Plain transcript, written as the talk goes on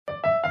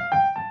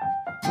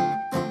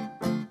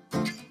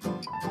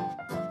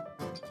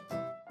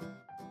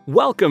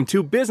Welcome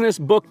to Business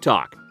Book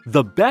Talk,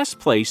 the best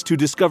place to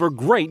discover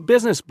great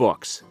business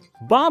books.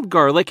 Bob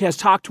Garlick has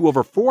talked to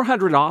over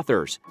 400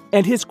 authors,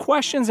 and his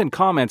questions and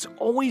comments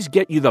always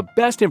get you the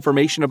best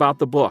information about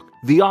the book,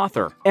 the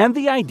author, and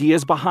the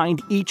ideas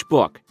behind each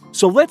book.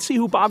 So let's see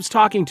who Bob's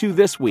talking to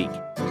this week.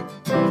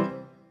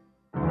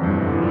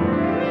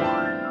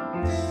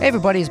 Hey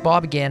everybody, it's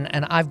Bob again,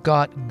 and I've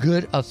got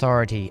good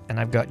authority, and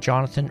I've got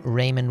Jonathan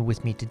Raymond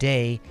with me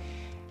today.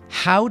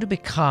 How to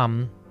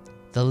become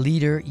the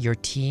leader your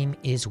team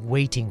is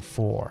waiting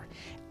for.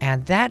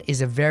 And that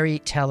is a very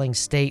telling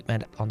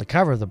statement on the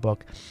cover of the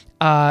book.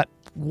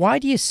 Why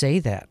do you say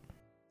that?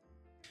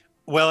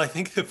 Well, I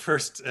think the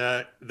first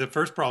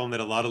problem that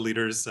a lot of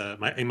leaders,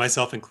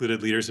 myself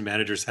included, leaders and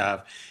managers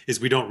have,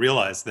 is we don't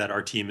realize that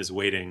our team is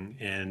waiting,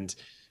 and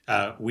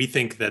we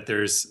think that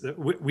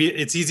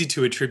it's easy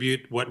to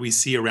attribute what we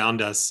see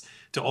around us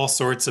to all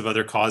sorts of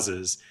other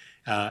causes.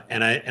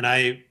 And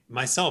I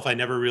myself, I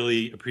never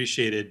really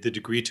appreciated the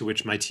degree to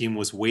which my team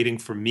was waiting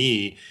for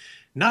me,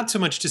 not so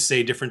much to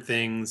say different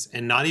things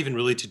and not even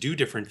really to do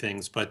different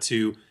things, but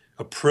to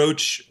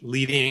approach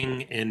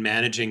leading and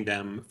managing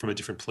them from a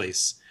different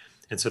place.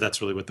 And so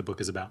that's really what the book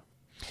is about.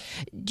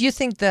 Do you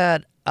think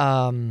that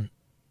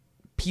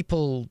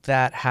people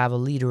that have a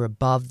leader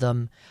above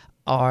them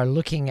are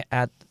looking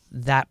at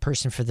that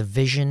person for the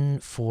vision,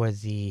 for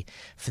the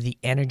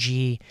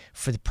energy,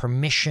 for the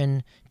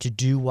permission to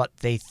do what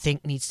they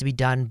think needs to be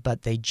done,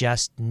 but they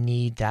just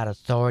need that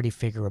authority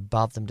figure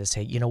above them to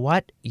say, you know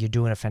what, you're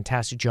doing a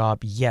fantastic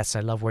job. Yes,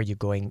 I love where you're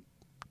going.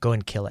 Go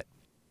and kill it.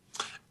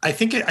 I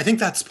think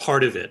that's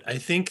part of it. I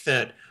think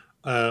that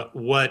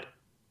what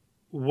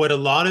a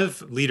lot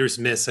of leaders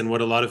miss and what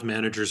a lot of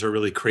managers are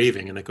really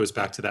craving, and it goes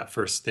back to that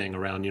first thing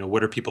around,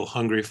 what are people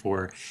hungry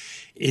for,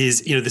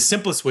 is, the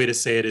simplest way to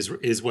say it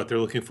is what they're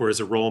looking for is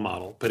a role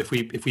model. But if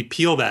we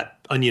peel that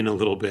onion a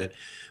little bit,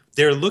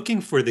 they're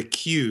looking for the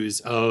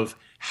cues of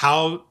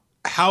how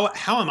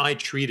am I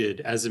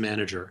treated as a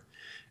manager?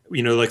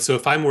 So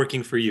if I'm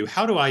working for you,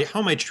 how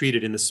am I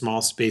treated in the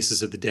small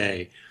spaces of the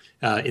day?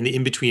 In the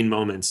in-between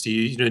moments, do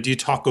you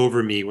talk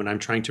over me when I'm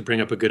trying to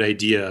bring up a good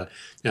idea?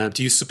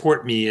 Do you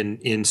support me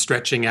in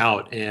stretching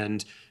out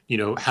and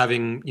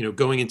having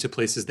going into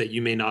places that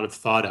you may not have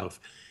thought of?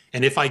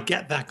 And if I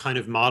get that kind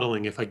of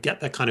modeling, if I get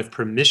that kind of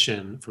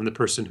permission from the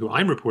person who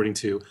I'm reporting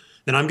to,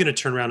 then I'm going to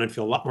turn around and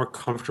feel a lot more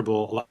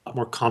comfortable, a lot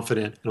more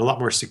confident, and a lot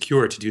more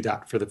secure to do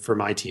that for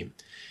my team.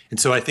 And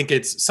so I think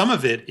some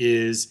of it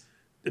is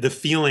the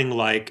feeling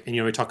like,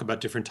 and we talk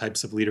about different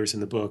types of leaders in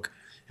the book,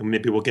 and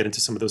maybe we'll get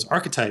into some of those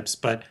archetypes,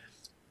 but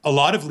a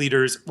lot of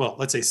leaders, well,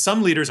 let's say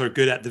some leaders are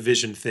good at the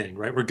vision thing,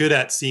 right? We're good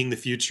at seeing the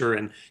future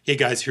and, hey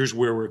guys, here's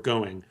where we're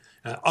going.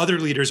 Other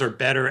leaders are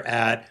better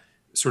at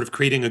sort of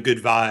creating a good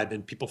vibe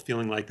and people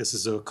feeling like this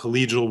is a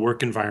collegial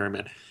work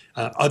environment.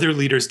 Other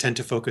leaders tend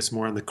to focus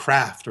more on the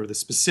craft or the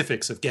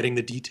specifics of getting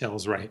the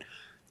details right.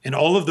 And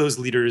all of those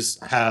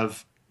leaders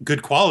have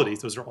good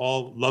qualities. Those are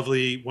all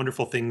lovely,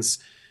 wonderful things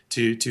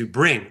to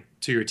bring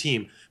to your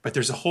team. But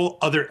there's a whole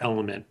other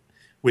element,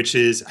 which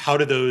is how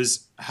do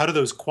those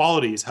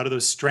qualities, how do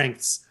those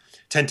strengths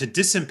tend to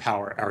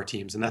disempower our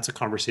teams? And that's a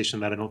conversation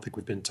that I don't think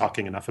we've been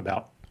talking enough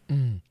about.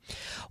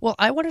 Well,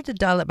 I wanted to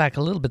dial it back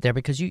a little bit there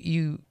because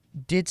you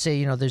did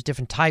say, there's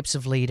different types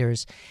of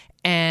leaders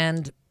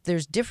and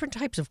there's different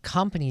types of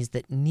companies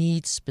that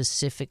need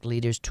specific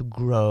leaders to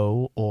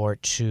grow or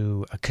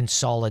to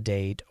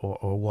consolidate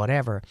or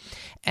whatever.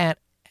 And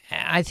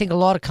I think a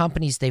lot of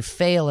companies, they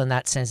fail in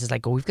that sense. It's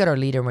like, we've got our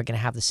leader and we're going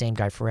to have the same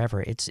guy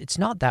forever. It's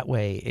not that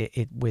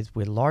way. With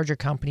larger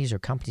companies or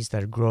companies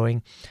that are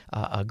growing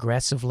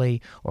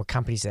aggressively or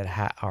companies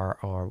that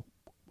are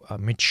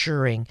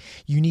maturing,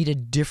 you need a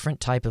different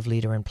type of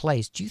leader in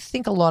place. Do you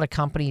think a lot of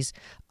companies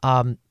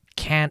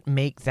can't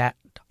make that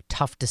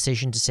tough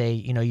decision to say,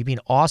 you've been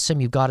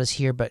awesome, you've got us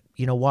here, but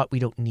you know what, we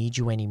don't need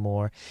you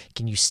anymore.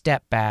 Can you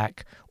step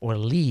back or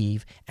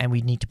leave, and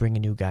we need to bring a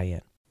new guy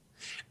in?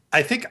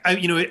 I think,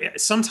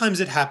 sometimes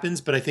it happens,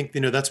 but I think,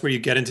 that's where you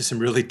get into some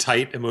really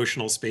tight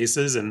emotional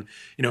spaces. And,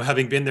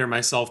 having been there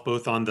myself,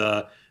 both on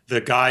the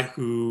guy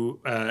who,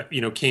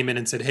 came in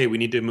and said, hey, we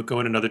need to go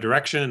in another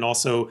direction, and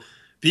also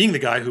being the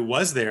guy who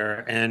was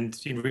there and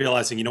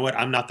realizing,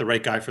 I'm not the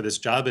right guy for this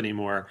job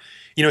anymore,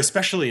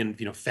 especially in,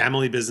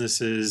 family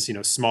businesses,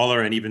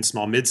 smaller and even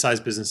small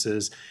mid-sized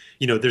businesses,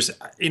 there's,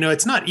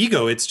 it's not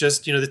ego. It's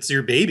just, it's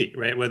your baby,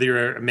 right? Whether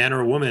you're a man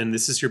or a woman,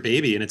 this is your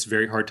baby and it's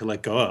very hard to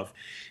let go of.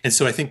 And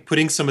so I think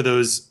putting some of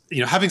those,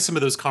 having some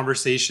of those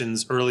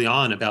conversations early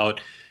on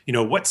about,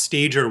 what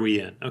stage are we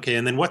in? Okay.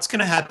 And then what's going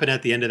to happen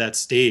at the end of that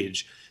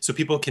stage so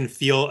people can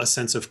feel a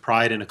sense of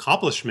pride and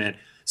accomplishment.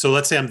 So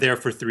let's say I'm there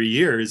for 3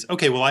 years.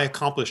 Okay, well, I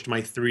accomplished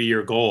my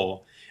 3-year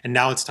goal, and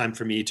now it's time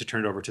for me to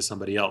turn it over to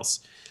somebody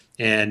else.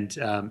 And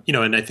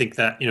and I think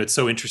that it's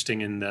so interesting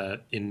in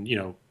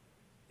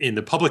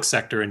the public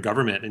sector and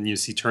government, and you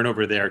see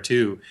turnover there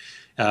too.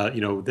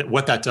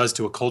 What that does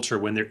to a culture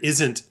when there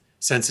isn't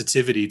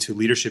sensitivity to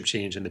leadership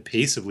change and the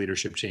pace of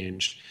leadership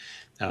change,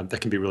 that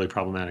can be really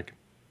problematic.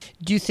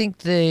 Do you think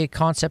the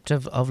concept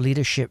of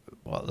leadership,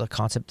 well, the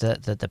concept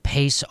that the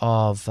pace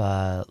of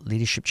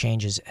leadership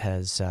changes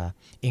has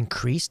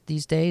increased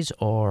these days,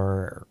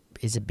 or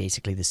is it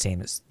basically the same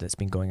that's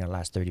been going on the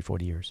last 30,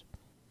 40 years?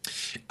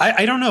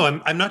 I don't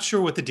know. I'm not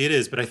sure what the data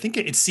is, but I think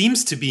it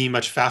seems to be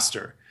much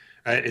faster.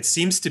 Right? It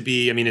seems to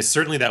be, I mean, it's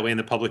certainly that way in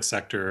the public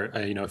sector.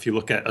 If you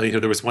look at,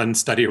 there was one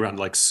study around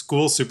like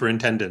school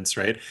superintendents,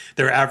 right?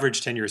 Their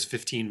average tenure is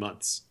 15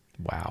 months.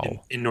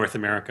 Wow. In North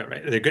America,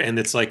 right? And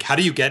it's like, how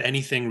do you get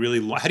anything really,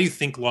 how do you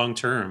think long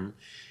term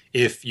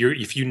if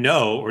you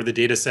know, or the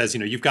data says,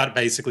 you've got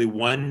basically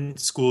one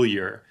school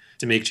year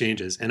to make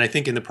changes. And I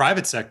think in the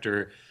private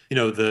sector,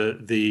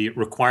 the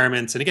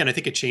requirements, and again, I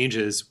think it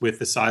changes with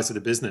the size of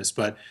the business,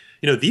 but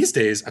these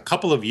days, a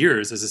couple of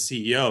years as a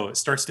CEO, it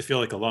starts to feel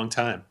like a long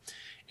time.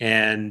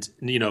 And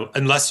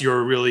unless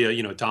you're really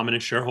a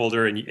dominant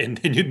shareholder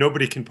and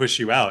nobody can push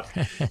you out.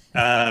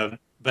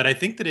 But I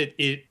think that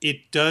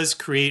it does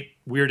create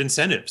weird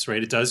incentives,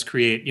 right? It does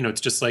create,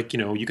 it's just like,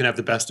 you can have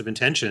the best of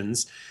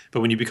intentions, but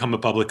when you become a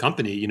public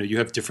company, you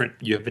have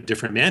a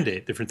different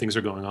mandate, different things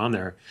are going on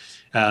there.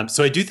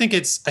 So I do think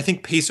I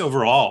think pace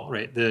overall,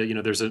 right?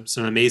 There's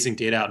some amazing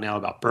data out now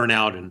about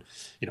burnout, and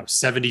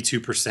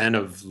 72%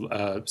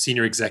 of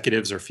senior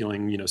executives are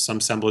feeling,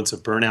 some semblance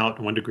of burnout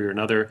in one degree or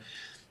another.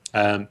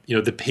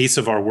 The pace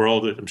of our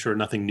world, I'm sure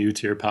nothing new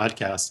to your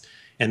podcast.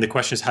 And the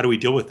question is, how do we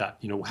deal with that?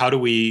 How do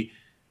we,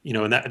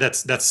 and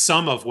that's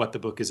some of what the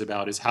book is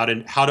about, is how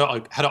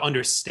to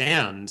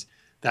understand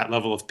that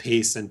level of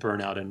pace and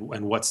burnout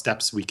and what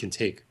steps we can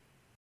take.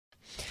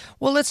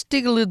 Well, let's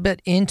dig a little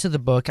bit into the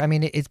book. I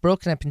mean, it's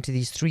broken up into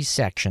these 3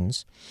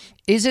 sections.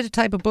 Is it a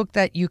type of book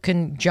that you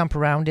can jump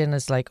around in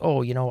as like,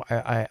 oh,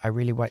 I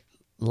really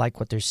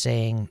like what they're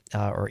saying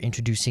or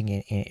introducing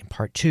in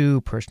part 2,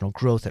 personal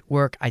growth at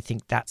work. I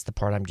think that's the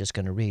part I'm just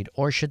going to read.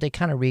 Or should they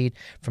kind of read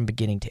from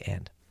beginning to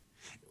end?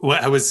 Well,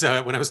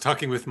 when I was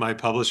talking with my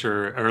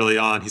publisher early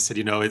on, he said,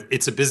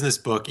 it's a business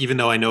book, even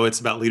though I know it's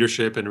about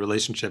leadership and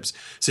relationships.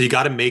 So you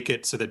got to make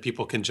it so that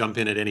people can jump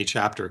in at any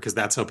chapter, because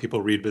that's how people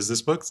read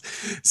business books.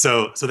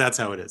 So that's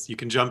how it is. You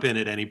can jump in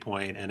at any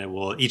point, and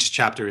each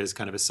chapter is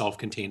kind of a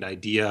self-contained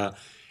idea.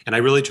 And I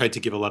really tried to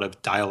give a lot of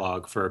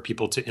dialogue for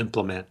people to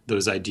implement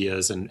those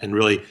ideas and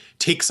really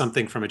take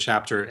something from a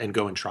chapter and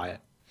go and try it.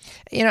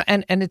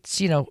 And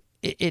it's,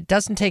 it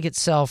doesn't take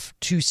itself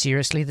too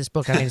seriously, this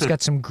book. I mean, it's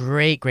got some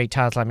great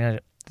titles. I mean,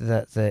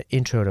 the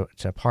intro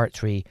to part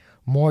 3,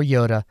 More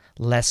Yoda,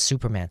 Less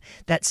Superman.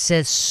 That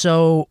says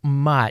so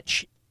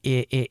much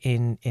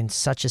in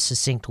such a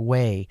succinct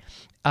way.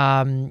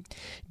 Do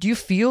you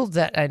feel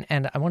that,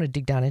 and I want to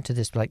dig down into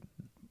this, like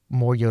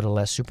More Yoda,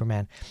 Less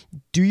Superman.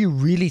 Do you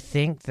really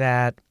think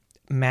that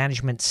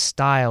management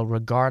style,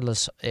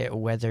 regardless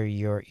whether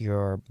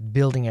you're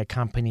building a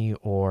company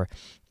or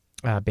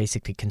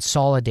basically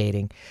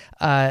consolidating,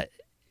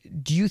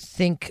 do you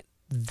think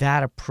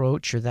that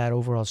approach or that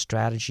overall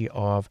strategy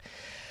of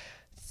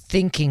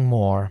thinking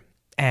more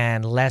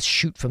and less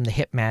shoot from the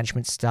hip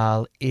management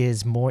style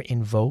is more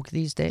in vogue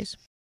these days?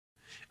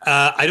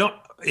 I don't,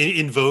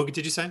 in vogue,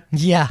 did you say?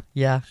 Yeah.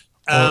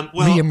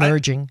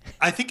 Re-emerging.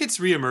 I think it's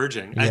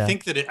re-emerging. Yeah.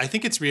 I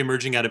think it's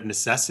re-emerging out of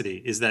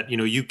necessity. Is that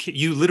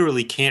you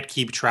literally can't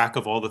keep track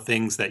of all the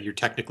things that you're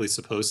technically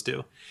supposed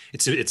to.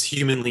 It's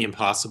humanly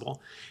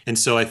impossible. And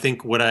so I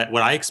think what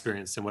I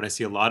experienced and what I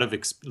see a lot of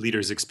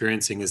leaders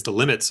experiencing is the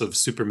limits of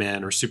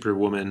Superman or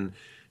Superwoman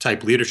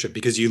type leadership,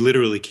 because you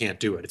literally can't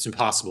do it. It's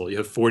impossible. You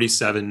have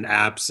 47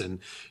 apps and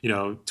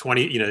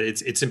 20.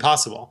 It's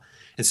impossible.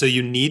 And so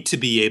you need to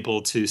be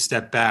able to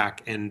step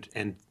back and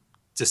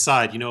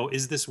decide,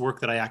 is this work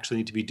that I actually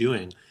need to be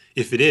doing?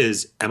 If it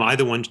is, am I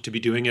the one to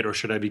be doing it, or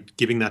should I be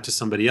giving that to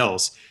somebody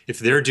else? If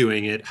they're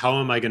doing it, how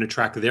am I going to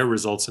track their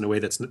results in a way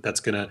that's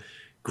going to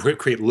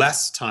create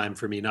less time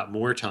for me, not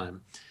more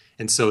time?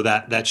 And so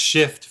that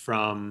shift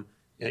from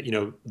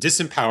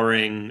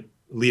disempowering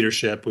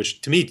leadership,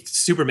 which to me,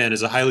 Superman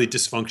is a highly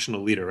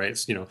dysfunctional leader, right?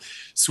 It's,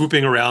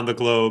 swooping around the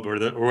globe or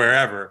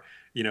wherever,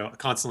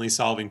 constantly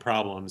solving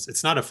problems.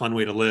 It's not a fun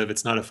way to live.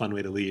 It's not a fun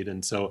way to lead.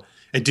 And so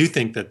I do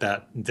think that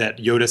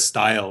Yoda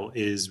style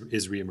is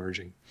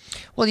reemerging.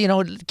 Well,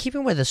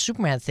 keeping with the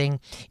Superman thing,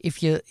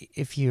 if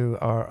you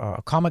are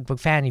a comic book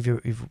fan, if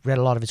you've read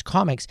a lot of his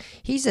comics,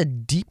 he's a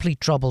deeply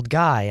troubled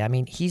guy. I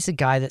mean, he's a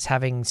guy that's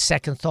having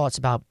second thoughts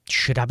about,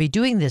 should I be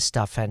doing this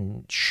stuff,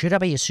 and should I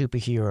be a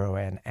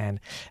superhero, and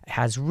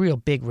has real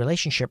big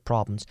relationship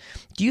problems.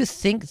 Do you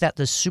think that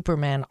the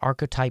Superman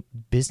archetype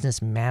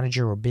business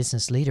manager or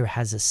business leader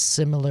has a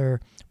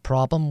similar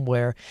problem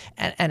where,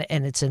 and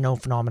it's a known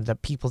phenomenon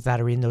that people that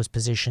are in those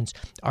positions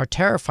are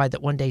terrified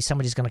that one day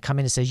somebody's going to come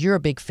in and say, you're a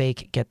big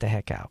fake, get the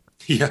heck out?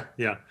 Yeah.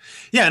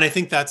 And I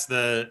think that's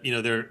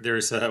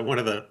there's one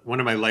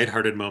of my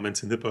lighthearted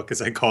moments in the book,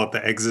 as I call it,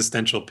 the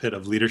existential pit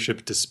of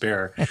leadership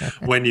despair.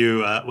 when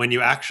you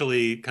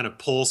actually kind of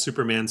pull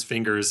Superman's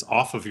fingers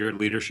off of your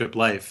leadership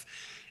life,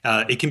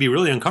 it can be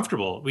really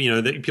uncomfortable.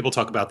 People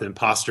talk about the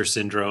imposter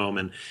syndrome,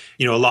 and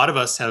a lot of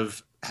us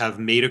have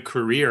made a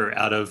career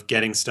out of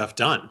getting stuff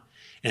done.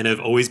 and of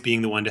always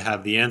being the one to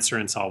have the answer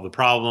and solve the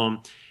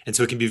problem. And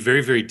so it can be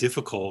very, very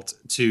difficult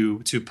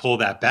to pull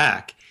that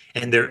back.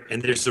 And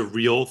there's a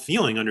real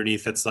feeling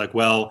underneath that's like,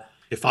 well,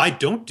 if I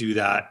don't do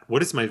that,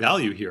 what is my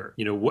value here?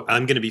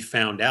 I'm going to be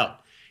found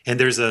out. And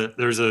there's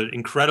an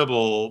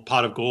incredible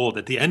pot of gold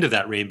at the end of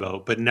that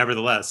rainbow, but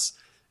nevertheless,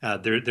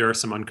 there are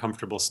some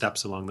uncomfortable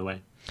steps along the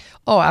way.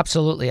 Oh,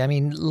 absolutely. I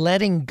mean,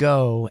 letting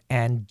go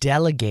and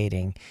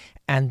delegating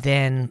and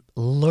then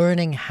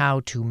learning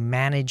how to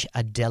manage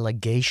a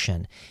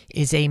delegation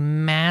is a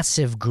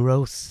massive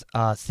growth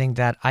thing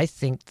that I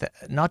think that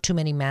not too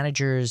many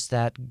managers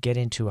that get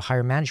into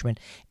higher management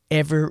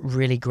ever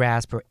really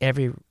grasp or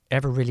ever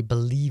really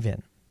believe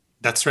in.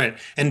 That's right.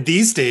 And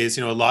these days,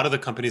 a lot of the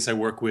companies I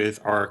work with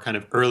are kind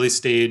of early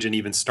stage and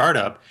even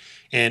startup.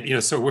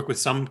 And, so I work with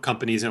some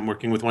companies. I'm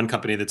working with one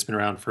company that's been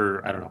around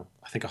for, I don't know,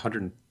 I think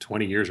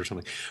 120 years or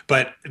something.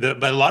 But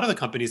a lot of the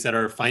companies that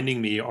are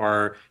finding me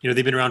are,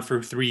 they've been around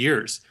for 3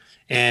 years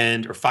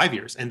or 5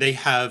 years, and they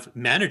have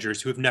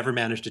managers who have never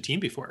managed a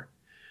team before,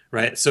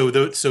 right?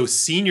 So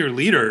senior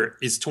leader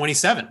is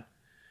 27,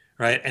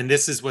 right? And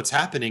this is what's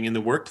happening in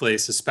the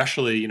workplace,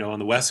 especially, on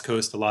the West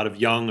Coast, a lot of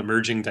young,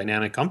 emerging,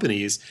 dynamic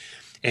companies.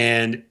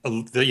 And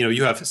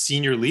you have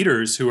senior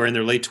leaders who are in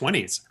their late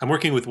 20s. I'm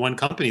working with one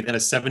company that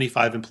has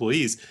 75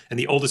 employees, and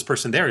the oldest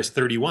person there is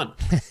 31.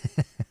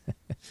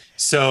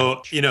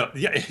 So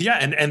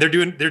and they're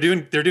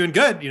doing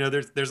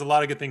good. There's a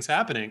lot of good things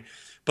happening,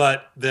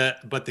 but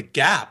the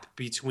gap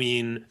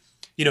between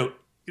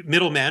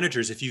middle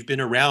managers, if you've been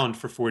around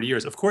for 40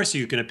 years, of course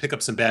you're going to pick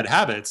up some bad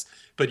habits,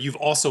 but you've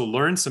also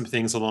learned some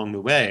things along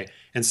the way.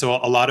 And so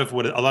a lot of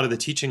the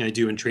teaching I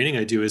do and training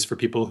I do is for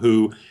people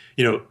who,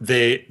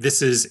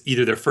 this is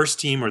either their first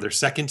team or their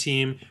second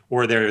team,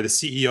 or they're the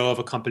CEO of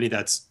a company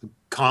that's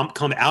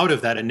come out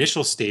of that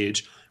initial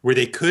stage where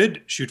they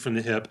could shoot from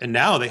the hip, and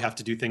now they have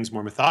to do things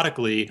more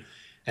methodically,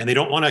 and they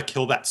don't want to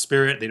kill that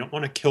spirit. They don't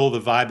want to kill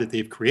the vibe that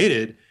they've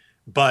created.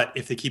 But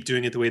if they keep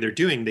doing it the way they're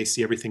doing, they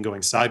see everything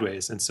going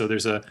sideways. And so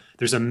there's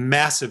a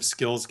massive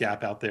skills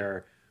gap out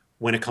there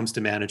when it comes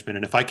to management.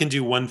 And if I can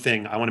do one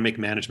thing, I want to make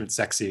management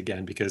sexy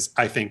again, because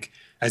I think,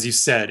 as you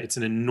said, it's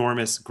an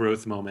enormous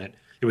growth moment.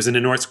 It was an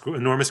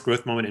enormous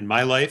growth moment in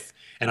my life,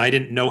 and I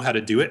didn't know how to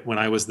do it when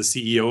I was the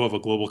CEO of a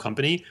global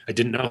company. I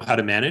didn't know how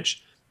to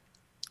manage.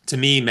 To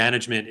me,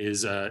 management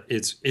is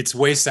it's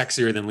way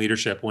sexier than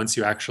leadership once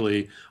you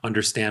actually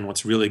understand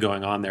what's really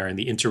going on there and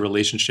the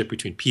interrelationship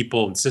between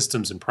people and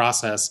systems and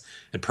process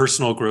and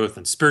personal growth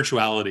and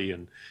spirituality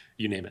and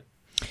you name it.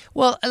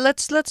 Well,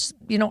 let's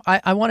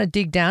I want to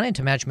dig down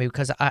into management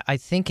because I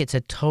think it's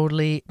a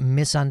totally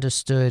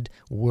misunderstood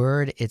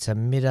word. It's a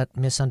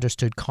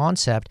misunderstood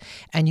concept.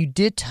 And you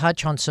did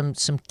touch on some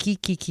key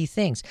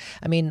things.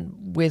 I mean,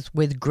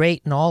 with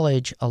great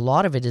knowledge, a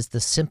lot of it is the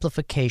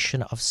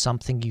simplification of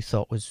something you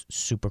thought was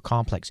super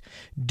complex.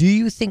 Do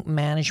you think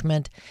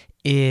management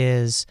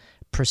is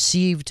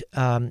perceived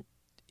in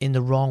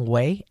the wrong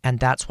way, and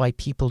that's why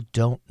people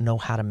don't know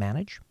how to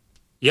manage?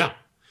 Yeah.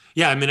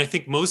 Yeah, I mean, I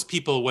think most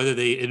people, whether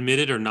they admit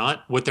it or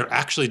not, what they're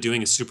actually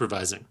doing is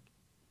supervising.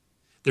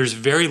 There's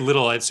very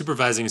little.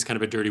 Supervising is kind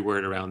of a dirty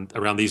word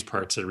around these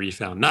parts that we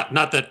found. Not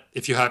that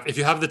if you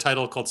have the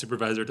title called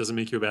supervisor, it doesn't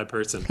make you a bad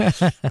person.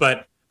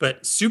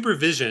 but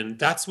supervision,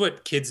 that's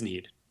what kids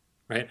need,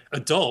 right?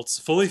 Adults,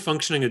 fully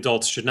functioning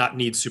adults, should not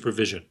need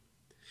supervision.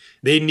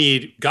 They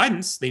need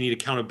guidance. They need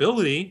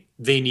accountability.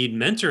 They need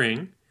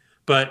mentoring.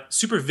 But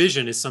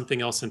supervision is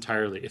something else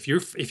entirely. If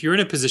you're in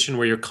a position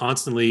where you're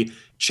constantly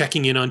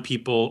checking in on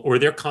people, or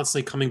they're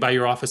constantly coming by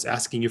your office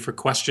asking you for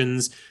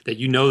questions that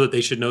you know that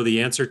they should know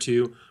the answer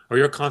to, or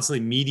you're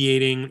constantly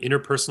mediating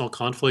interpersonal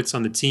conflicts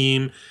on the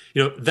team,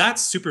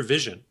 that's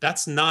supervision.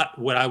 That's not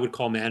what I would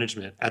call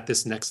management at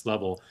this next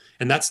level.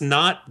 And that's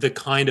not the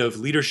kind of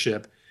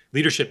leadership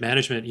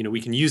management,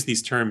 we can use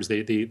these terms.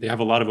 They have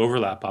a lot of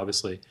overlap,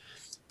 obviously.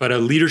 But a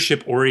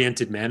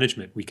leadership-oriented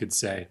management, we could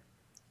say.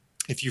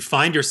 If you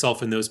find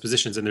yourself in those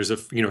positions, and there's a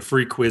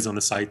free quiz on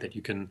the site that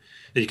you can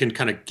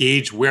kind of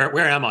gauge where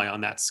am I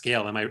on that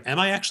scale? Am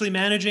I actually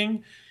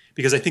managing?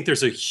 Because I think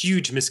there's a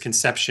huge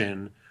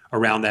misconception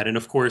around that. And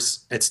of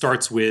course, it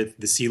starts with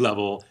the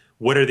C-level.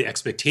 What are the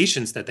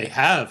expectations that they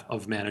have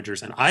of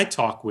managers? And I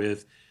talk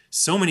with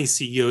so many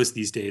CEOs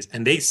these days,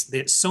 and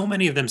so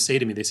many of them say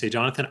to me, they say,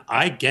 Jonathan,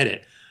 I get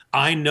it.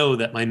 I know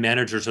that my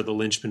managers are the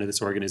linchpin of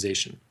this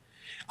organization.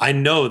 I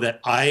know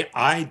that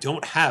I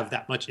don't have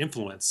that much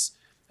influence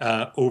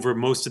over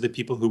most of the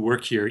people who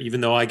work here,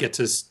 even though I get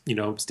to,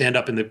 stand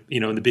up in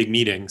the big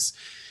meetings.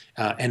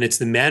 And it's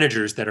the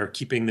managers that are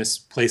keeping this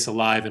place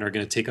alive and are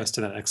going to take us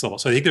to that next level.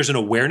 So I think there's an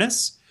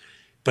awareness,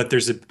 but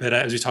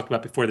as we talked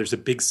about before, there's a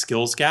big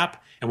skills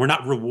gap, and we're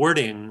not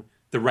rewarding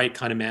the right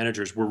kind of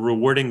managers. We're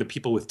rewarding the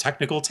people with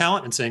technical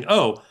talent and saying,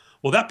 oh,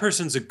 well, that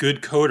person's a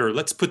good coder.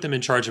 Let's put them in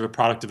charge of a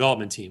product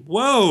development team.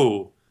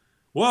 Whoa,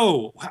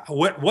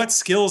 what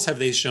skills have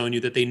they shown you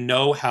that they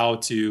know how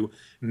to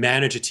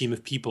manage a team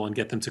of people and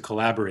get them to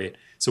collaborate?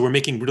 So we're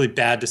making really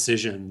bad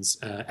decisions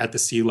at the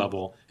C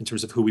level in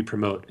terms of who we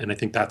promote. And I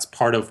think that's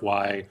part of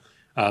why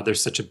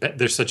there's such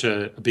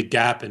a big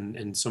gap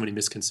and so many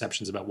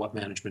misconceptions about what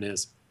management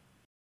is.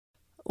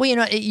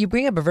 Well, you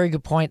bring up a very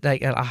good point.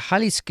 Like a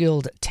highly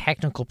skilled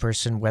technical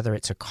person, whether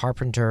it's a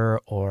carpenter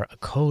or a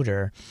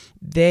coder,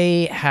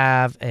 they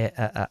have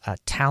a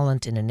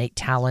talent, an innate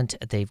talent.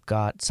 They've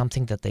got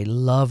something that they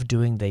love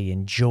doing. They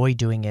enjoy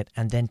doing it.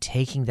 And then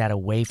taking that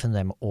away from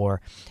them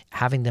or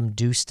having them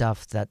do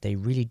stuff that they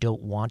really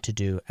don't want to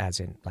do, as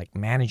in like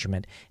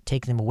management,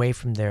 taking them away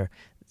from their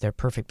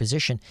perfect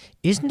position,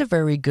 isn't a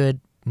very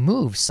good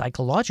move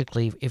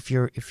psychologically if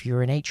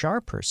you're an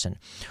HR person.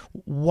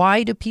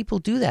 Why do people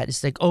do that?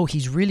 It's like, oh,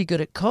 he's really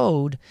good at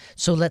code,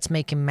 so let's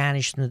make him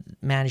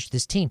manage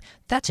this team.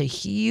 That's a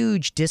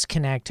huge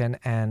disconnect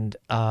and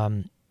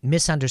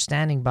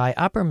misunderstanding by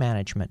upper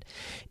management.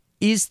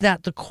 Is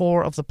that the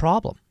core of the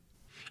problem?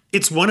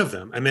 It's one of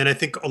them. I mean, I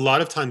think a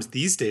lot of times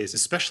these days,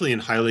 especially in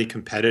highly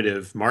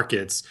competitive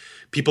markets,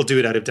 people do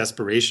it out of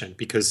desperation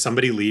because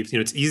somebody leaves.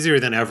 It's easier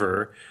than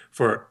ever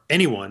for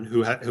anyone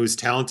who's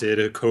talented,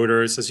 a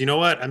coder, says, you know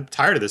what, I'm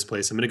tired of this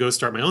place. I'm going to go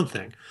start my own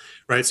thing,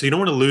 right? So you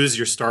don't want to lose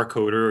your star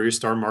coder or your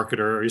star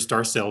marketer or your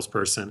star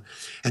salesperson.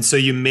 And so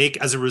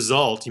as a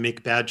result, you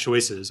make bad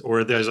choices,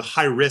 or there's a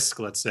high risk,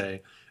 let's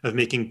say, of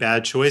making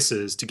bad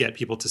choices to get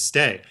people to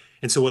stay.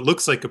 And so what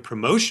looks like a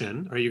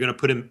promotion, or you're going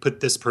to put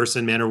this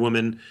person, man or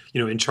woman,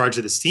 in charge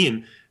of this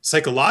team,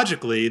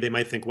 psychologically, they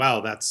might think,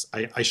 wow,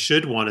 I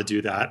should want to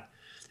do that.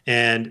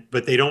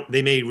 But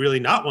they may really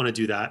not want to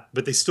do that,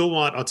 but they still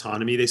want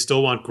autonomy. They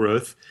still want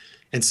growth.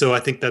 And so I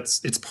think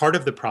it's part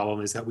of the problem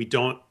is that we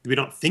don't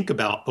think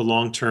about the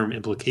long-term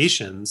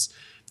implications.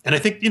 And I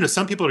think,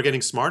 some people are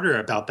getting smarter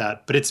about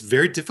that, but it's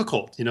very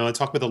difficult. I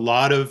talk with a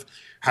lot of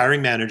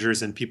hiring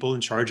managers and people in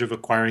charge of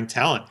acquiring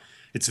talent.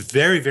 It's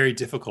very, very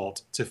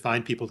difficult to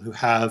find people who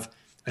have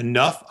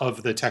enough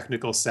of the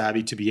technical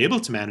savvy to be able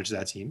to manage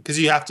that team, because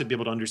you have to be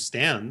able to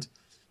understand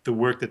the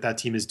work that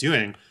team is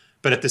doing,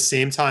 but at the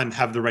same time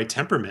have the right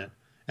temperament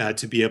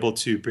to be able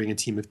to bring a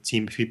team of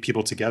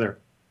people together.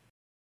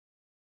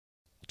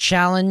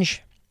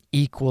 Challenge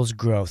equals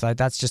growth.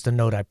 That's just a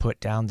note I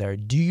put down there.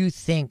 Do you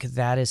think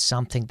that is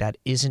something that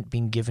isn't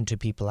being given to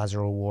people as a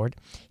reward?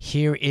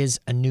 Here is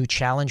a new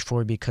challenge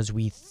for you because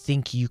we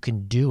think you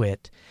can do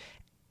it.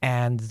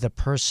 And the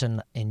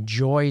person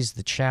enjoys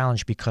the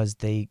challenge because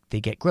they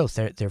get growth.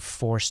 They're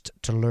forced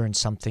to learn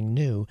something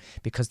new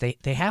because they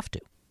have to.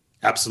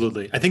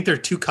 Absolutely. I think there are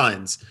two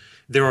kinds.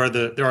 There are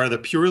the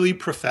purely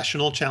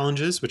professional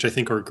challenges, which I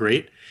think are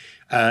great.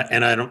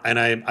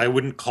 I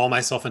wouldn't call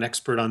myself an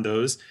expert on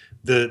those.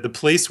 The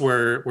place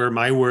where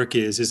my work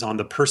is on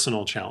the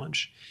personal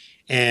challenge.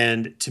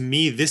 And to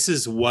me, this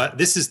is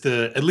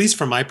at least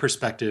from my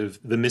perspective,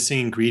 the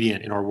missing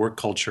ingredient in our work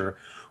culture,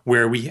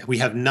 where we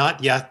have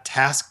not yet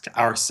tasked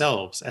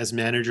ourselves as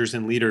managers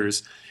and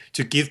leaders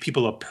to give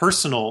people a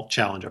personal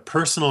challenge, a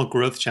personal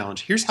growth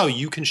challenge. Here's how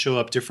you can show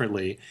up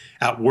differently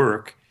at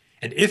work.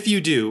 And if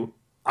you do,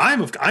 I'm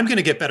going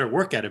to get better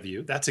work out of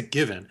you. That's a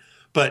given.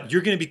 But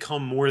you're going to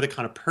become more the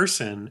kind of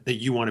person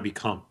that you want to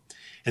become.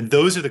 And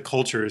those are the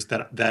cultures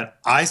that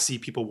I see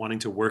people wanting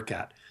to work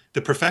at.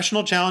 The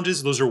professional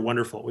challenges, those are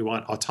wonderful. We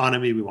want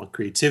autonomy. We want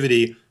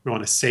creativity. We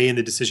want a say in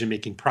the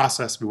decision-making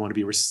process. We want to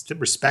be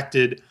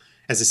respected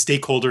as a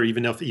stakeholder,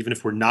 even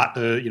if we're not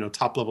the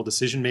top level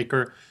decision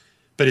maker.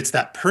 But it's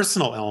that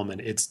personal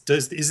element. Is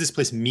this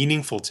place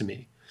meaningful to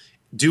me?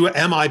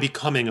 Am I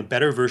becoming a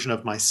better version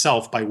of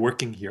myself by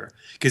working here?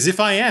 Because if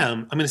I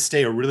am, I'm going to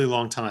stay a really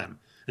long time.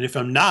 And if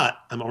I'm not,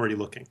 I'm already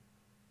looking.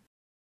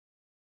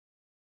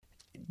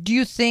 Do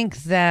you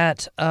think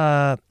that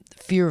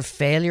fear of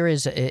failure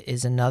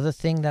is another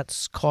thing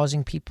that's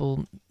causing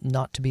people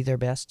not to be their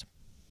best?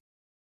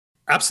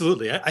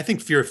 Absolutely. I think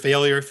fear of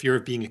failure, fear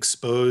of being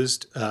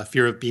exposed,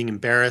 fear of being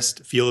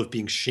embarrassed, fear of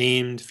being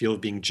shamed, fear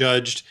of being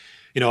judged.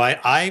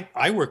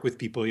 I work with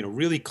people,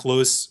 really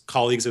close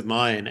colleagues of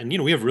mine. And,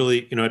 we have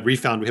really, at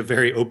Refound, we have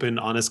very open,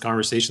 honest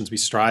conversations. We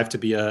strive to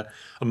be a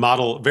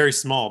model, very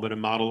small, but a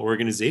model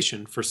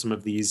organization for some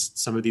of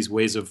these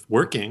ways of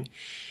working.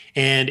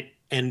 And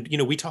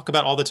we talk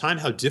about all the time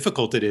how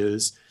difficult it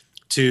is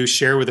to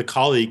share with a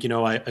colleague.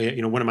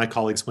 One of my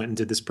colleagues went and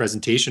did this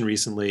presentation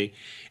recently,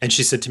 and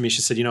she said to me,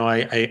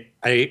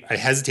 I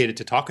hesitated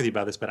to talk with you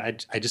about this, but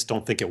I just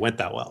don't think it went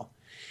that well.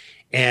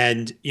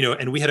 And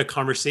we had a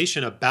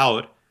conversation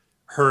about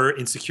her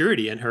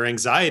insecurity and her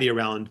anxiety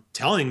around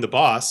telling the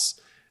boss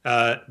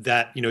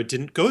that it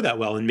didn't go that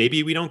well, and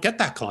maybe we don't get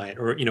that client,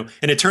 or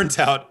and it turns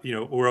out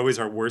we're always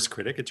our worst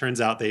critic. It turns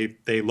out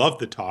they loved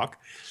the talk.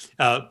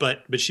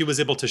 But she was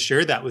able to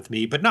share that with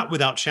me, but not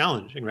without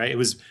challenging, right? It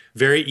was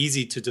very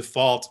easy to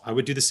default. I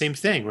would do the same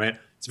thing, right?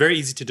 It's very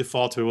easy to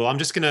default to, well, I'm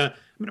gonna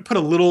put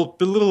a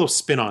little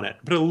spin on it,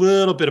 put a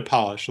little bit of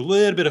polish, a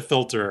little bit of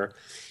filter.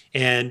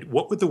 And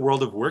what would the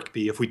world of work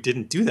be if we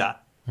didn't do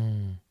that?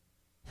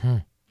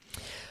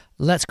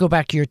 Let's go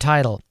back to your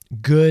title,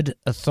 Good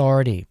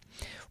Authority.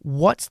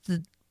 What's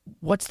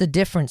the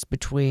difference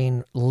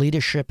between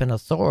leadership and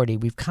authority?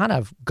 We've kind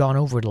of gone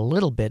over it a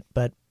little bit,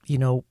 but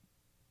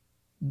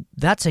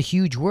that's a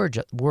huge word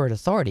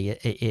authority.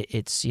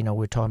 It's,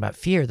 we're talking about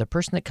fear. The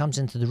person that comes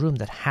into the room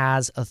that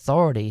has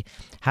authority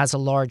has a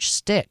large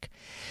stick.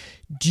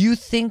 Do you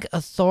think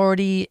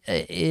authority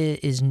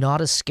is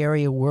not as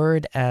scary a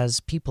word as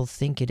people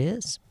think it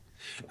is?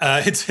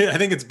 I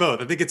think it's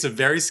both. I think it's a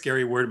very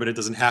scary word, but it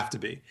doesn't have to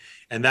be.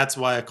 And that's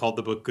why I called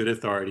the book Good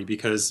Authority,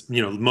 because,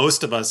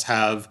 most of us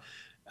have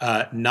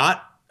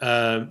not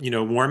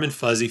warm and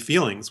fuzzy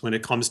feelings when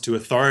it comes to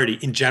authority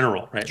in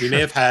general, right? Sure. We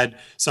may have had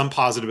some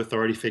positive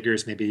authority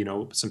figures, maybe,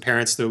 some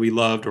parents that we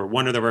loved, or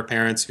one of our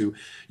parents who,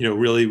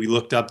 really we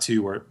looked up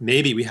to, or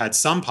maybe we had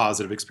some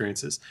positive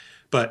experiences.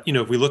 But,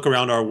 if we look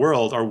around our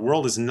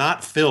world is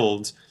not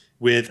filled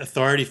with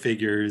authority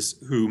figures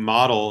who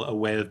model a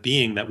way of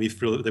being that we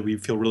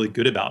feel really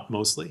good about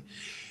mostly.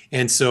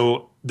 And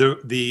so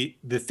the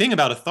thing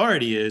about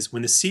authority is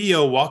when the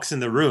CEO walks in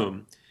the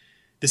room,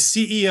 the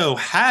CEO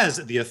has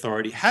the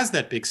authority, has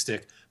that big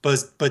stick,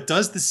 but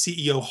does the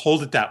CEO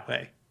hold it that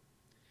way?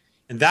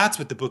 And that's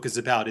what the book is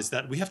about, is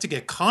that we have to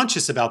get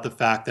conscious about the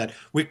fact that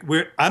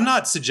I'm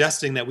not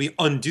suggesting that we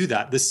undo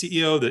that. The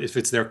CEO, that if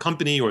it's their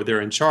company or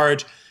they're in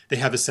charge, they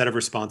have a set of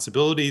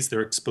responsibilities.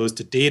 They're exposed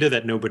to data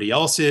that nobody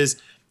else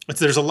is.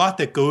 There's a lot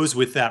that goes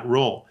with that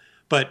role.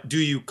 But do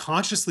you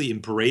consciously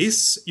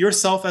embrace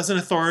yourself as an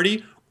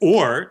authority,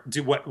 or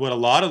do what a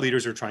lot of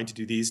leaders are trying to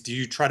do do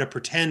you try to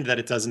pretend that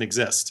it doesn't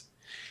exist?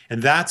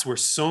 And that's where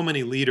so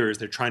many leaders,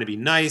 they're trying to be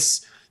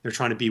nice. They're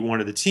trying to be one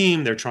of the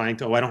team. They're trying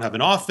to, I don't have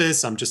an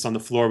office. I'm just on the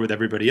floor with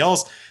everybody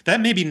else.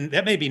 That may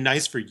be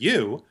nice for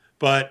you,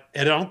 but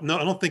I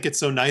don't think it's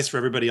so nice for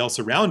everybody else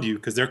around you,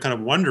 because they're kind of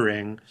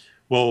wondering,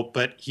 well,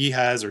 but he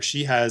has or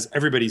she has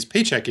everybody's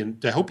paycheck,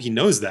 and I hope he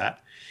knows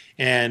that.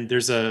 And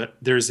there's a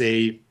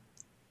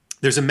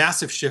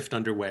massive shift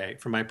underway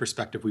from my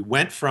perspective. We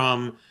went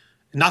from,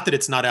 not that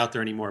it's not out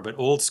there anymore, but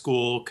old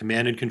school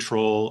command and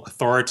control,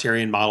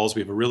 authoritarian models.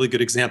 We have a really good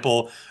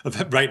example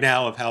of right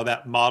now of how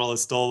that model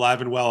is still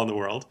alive and well in the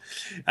world.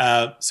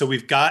 So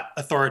we've got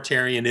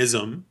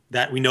authoritarianism,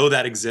 that we know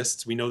that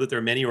exists. We know that there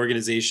are many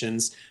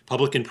organizations,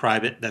 public and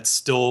private, that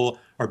still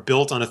are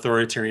built on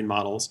authoritarian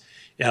models.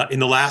 In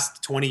the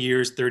last 20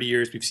 years, 30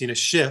 years, we've seen a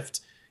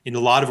shift in a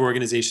lot of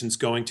organizations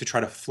going to try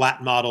to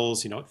flat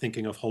models,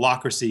 thinking of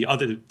holacracy,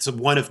 it's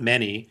one of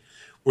many,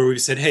 where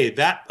we've said, hey,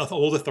 that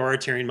old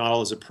authoritarian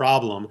model is a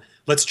problem.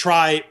 Let's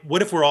try,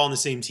 what if we're all on the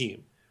same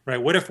team,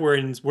 right? What if we're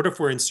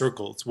in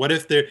circles? What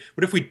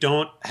if we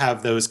don't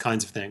have those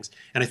kinds of things?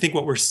 And I think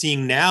what we're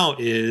seeing now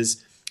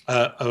is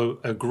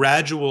a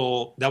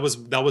gradual, that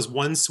was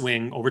one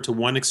swing over to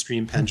one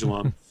extreme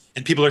pendulum.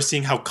 And people are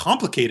seeing how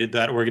complicated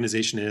that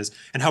organization is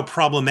and how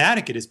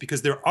problematic it is,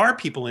 because there are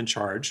people in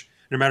charge.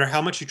 No matter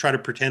how much you try to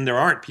pretend there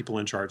aren't people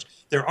in charge,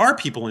 there are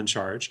people in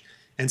charge.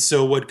 And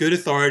so what good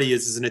authority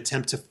is an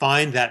attempt to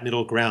find that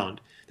middle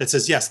ground that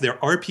says, yes,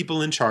 there are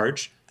people in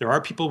charge. There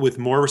are people with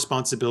more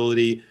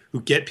responsibility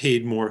who get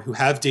paid more, who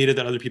have data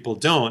that other people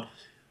don't.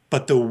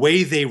 But the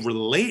way they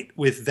relate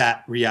with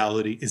that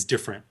reality is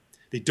different.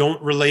 They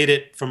don't relate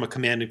it from a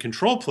command and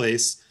control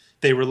place.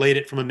 They relate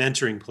it from a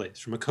mentoring place,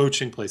 from a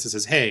coaching place. It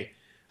says, hey,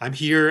 I'm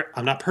here.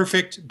 I'm not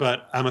perfect,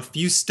 but I'm a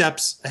few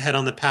steps ahead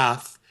on the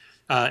path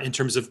in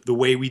terms of the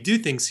way we do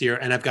things here.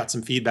 And I've got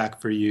some feedback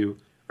for you.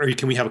 Or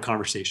can we have a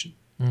conversation?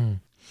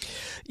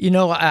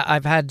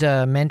 I've had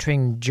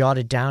mentoring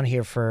jotted down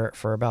here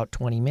for about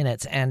 20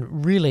 minutes.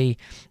 And really,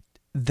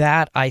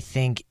 that, I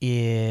think,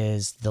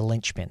 is the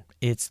linchpin.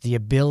 It's the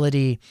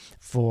ability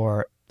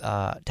to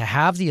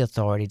have the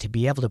authority to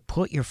be able to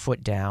put your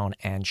foot down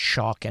and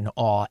shock and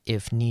awe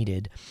if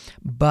needed,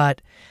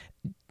 but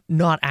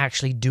not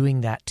actually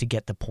doing that to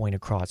get the point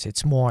across.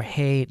 It's more,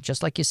 hey,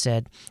 just like you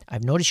said,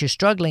 I've noticed you're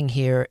struggling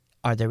here.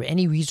 Are there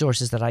any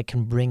resources that I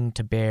can bring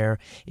to bear?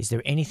 Is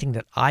there anything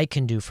that I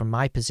can do from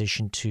my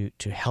position to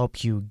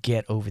help you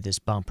get over this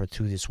bump or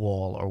through this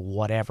wall or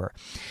whatever?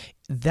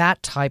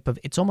 That type of,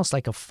 it's almost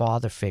like a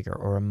father figure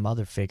or a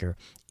mother figure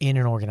in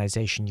an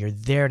organization. You're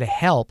there to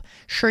help.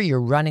 Sure,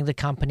 you're running the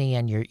company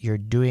and you're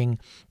doing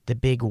the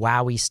big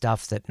wowie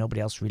stuff that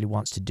nobody else really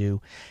wants to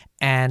do.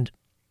 And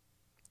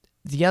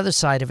the other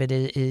side of it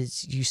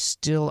is you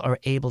still are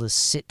able to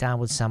sit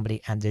down with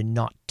somebody and they're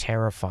not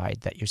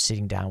terrified that you're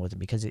sitting down with them,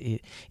 because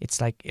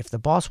it's like if the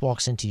boss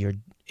walks into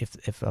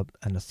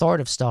an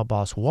authoritative style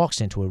boss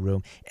walks into a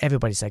room,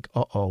 everybody's like,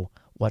 uh-oh,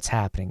 what's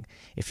happening?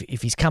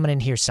 If he's coming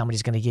in here,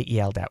 somebody's going to get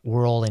yelled at.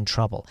 We're all in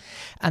trouble.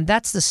 And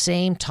that's the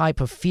same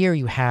type of fear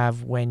you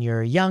have when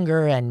you're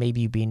younger and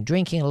maybe you've been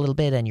drinking a little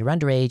bit and you're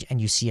underage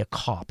and you see a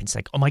cop. It's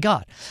like, oh my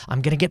God,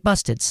 I'm going to get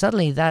busted.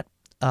 Suddenly that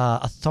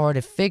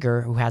authoritative figure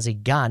who has a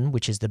gun,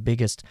 which is the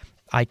biggest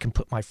I can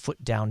put my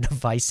foot down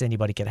device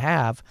anybody could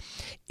have,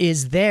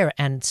 is there,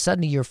 and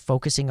suddenly you're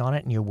focusing on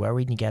it and you're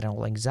worried and you get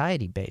all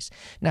anxiety based.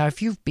 Now,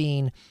 if you've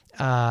been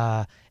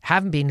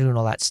haven't been doing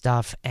all that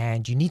stuff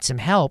and you need some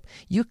help,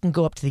 you can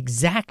go up to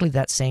exactly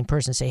that same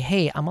person and say,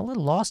 hey, I'm a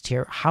little lost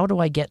here. How do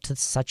I get to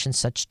such and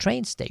such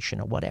train station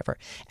or whatever?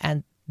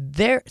 And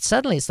there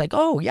suddenly it's like,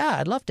 oh yeah,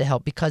 I'd love to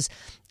help, because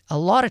a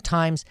lot of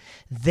times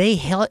they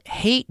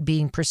hate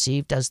being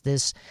perceived as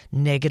this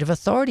negative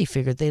authority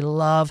figure. They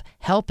love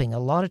helping. A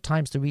lot of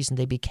times the reason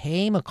they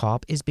became a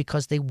cop is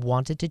because they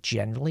wanted to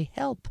genuinely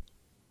help.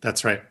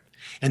 That's right.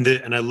 And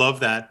I love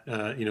that,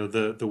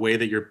 the way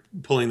that you're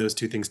pulling those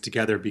two things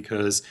together,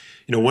 because,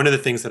 one of the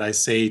things that I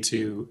say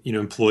to,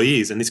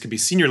 employees, and these could be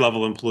senior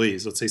level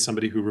employees, let's say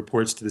somebody who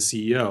reports to the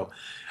CEO,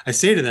 I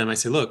say to them,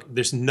 look,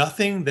 there's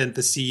nothing that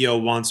the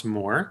CEO wants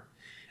more,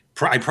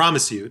 I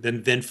promise you,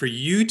 than for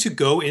you to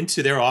go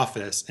into their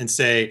office and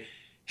say,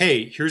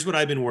 hey, here's what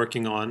I've been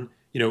working on.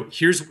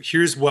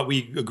 Here's what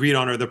we agreed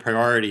on are the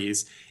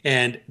priorities.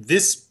 And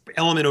this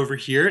element over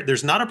here,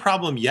 there's not a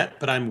problem yet,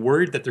 but I'm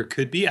worried that there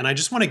could be. And I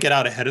just want to get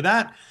out ahead of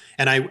that.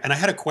 And I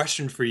had a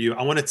question for you.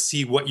 I want to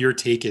see what your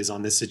take is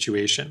on this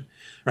situation,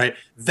 right?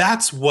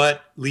 That's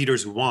what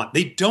leaders want.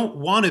 They don't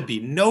want to be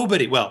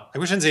I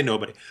shouldn't say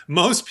nobody.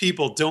 Most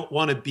people don't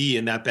want to be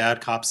in that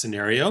bad cop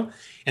scenario.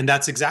 And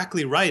that's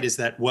exactly right, is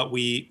that when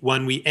we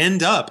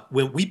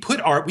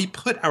put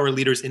our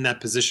leaders in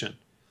that position,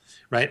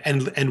 right?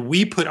 And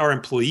we put our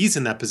employees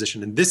in that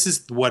position. And this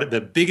is what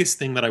the biggest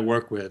thing that I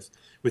work with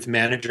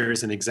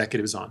managers and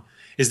executives on,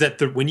 is that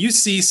when you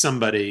see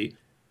somebody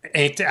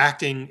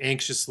acting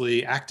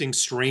anxiously, acting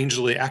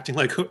strangely, acting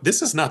like,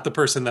 this is not the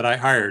person that I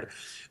hired.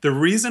 The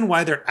reason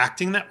why they're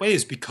acting that way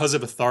is because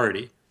of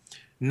authority.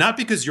 Not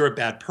because you're a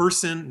bad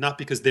person, not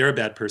because they're a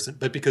bad person,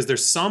 but because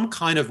there's some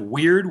kind of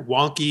weird,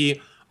 wonky,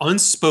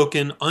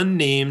 unspoken,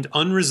 unnamed,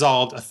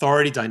 unresolved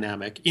authority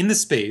dynamic in the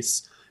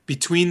space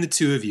between the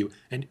two of you.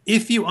 And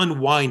if you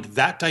unwind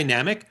that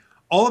dynamic,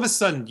 all of a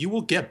sudden you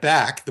will get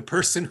back the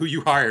person who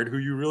you hired, who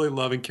you really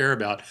love and care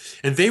about,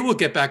 and they will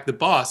get back the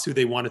boss who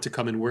they wanted to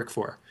come and work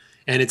for.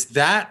 And it's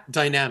that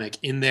dynamic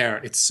in there.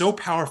 It's so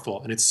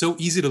powerful and it's so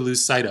easy to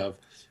lose sight of.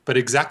 But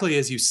exactly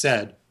as you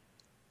said,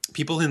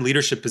 people in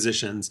leadership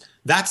positions,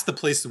 that's the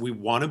place that we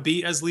want to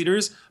be as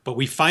leaders, but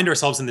we find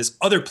ourselves in this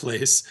other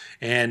place.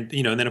 And,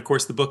 and then of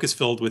course the book is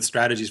filled with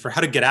strategies for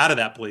how to get out of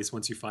that place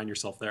once you find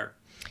yourself there.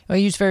 Well,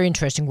 you use a very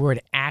interesting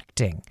word,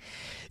 acting.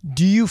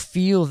 Do you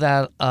feel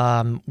that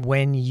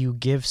when you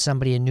give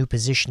somebody a new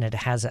position, it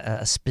has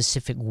a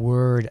specific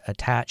word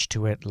attached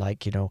to it,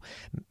 like,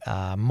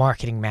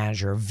 marketing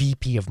manager,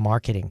 VP of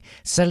marketing,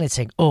 suddenly it's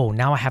saying, oh,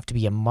 now I have to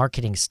be a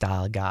marketing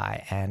style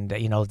guy. And,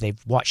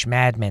 they've watched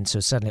Mad Men, so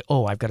suddenly,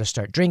 oh, I've got to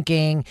start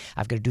drinking,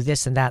 I've got to do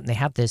this and that. And they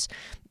have this,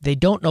 they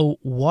don't know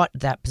what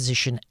that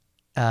position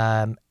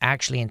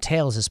actually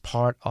entails as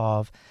part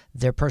of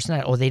their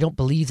personality, or they don't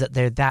believe that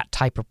they're that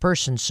type of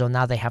person, so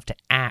now they have to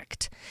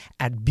act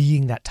at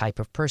being that type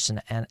of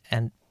person.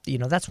 And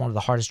that's one of the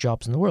hardest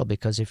jobs in the world,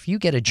 because if you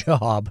get a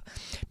job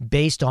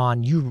based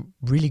on you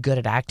really good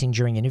at acting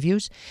during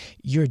interviews,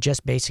 you're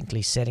just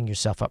basically setting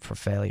yourself up for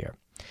failure.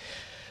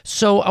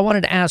 So I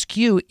wanted to ask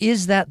you,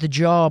 is that the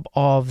job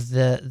of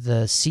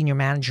the senior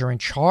manager in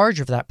charge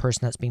of that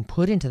person that's being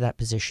put into that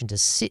position to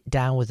sit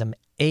down with them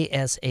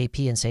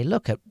ASAP and say,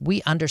 look,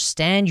 we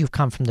understand you've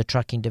come from the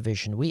trucking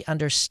division. We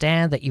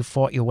understand that you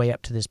fought your way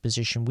up to this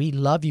position. We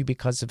love you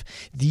because of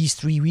these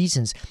 3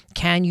 reasons.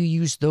 Can you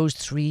use those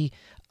 3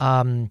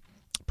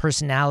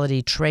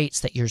 personality traits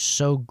that you're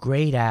so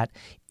great at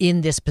in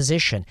this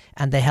position,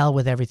 and the hell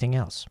with everything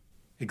else?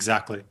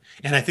 Exactly.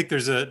 And I think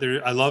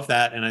I love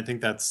that. And I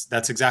think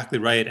that's exactly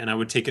right. And I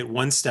would take it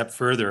one step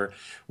further,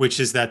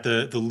 which is that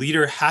the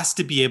leader has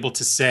to be able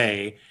to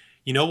say,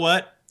 you know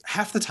what,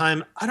 half the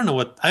time, I feel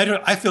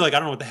like I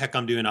don't know what the heck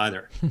I'm doing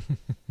either.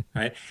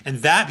 Right.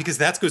 And because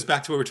that goes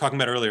back to what we were talking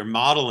about earlier,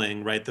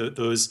 modeling, right?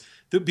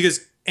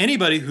 Because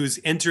anybody who's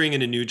entering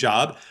in a new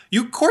job,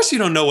 of course you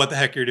don't know what the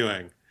heck you're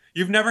doing.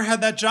 You've never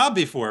had that job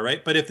before,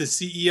 right? But if the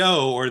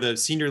CEO or the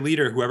senior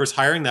leader, whoever's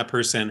hiring that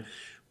person,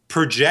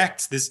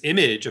 projects this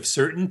image of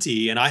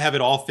certainty and I have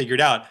it all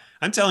figured out.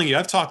 I'm telling you,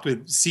 I've talked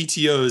with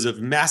CTOs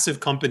of massive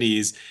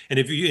companies, and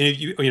if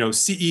you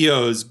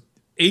CEOs,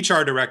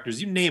 HR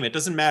directors, you name it,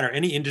 doesn't matter,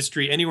 any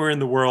industry, anywhere in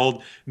the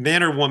world,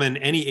 man or woman,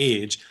 any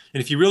age.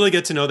 And if you really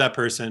get to know that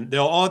person, they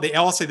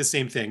all say the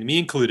same thing, me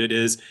included,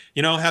 is,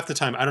 half the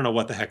time, I don't know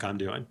what the heck I'm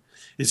doing.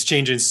 It's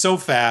changing so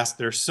fast.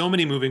 There are so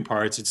many moving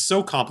parts. It's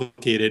so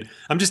complicated.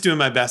 I'm just doing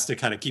my best to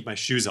kind of keep my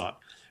shoes on,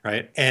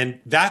 right? And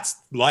that's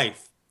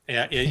life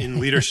in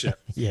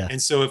leadership. Yeah.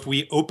 And so if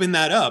we open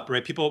that up,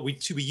 right,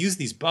 we use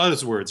these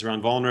buzzwords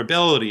around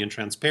vulnerability and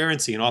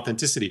transparency and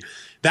authenticity.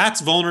 That's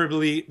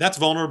vulnerable,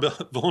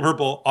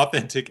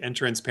 authentic, and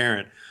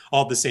transparent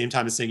all at the same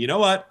time as saying, you know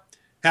what,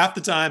 half the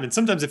time, and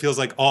sometimes it feels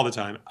like all the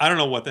time, I don't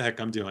know what the heck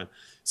I'm doing.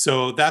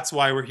 So that's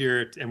why we're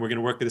here, and we're going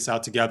to work this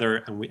out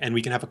together, and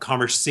we can have a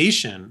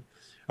conversation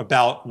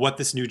about what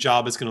this new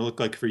job is going to look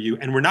like for you.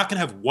 And we're not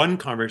going to have one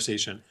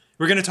conversation.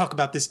 We're going to talk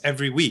about this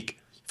every week,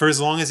 for as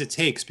long as it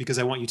takes, because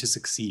I want you to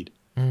succeed.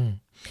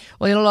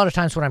 Well, a lot of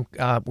times when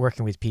I'm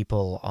working with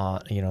people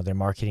on, their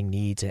marketing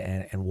needs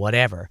and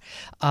whatever,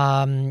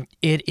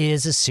 it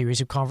is a series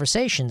of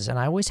conversations. And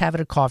I always have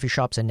it at coffee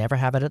shops. I never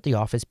have it at the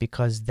office,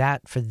 because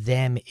that for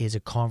them is a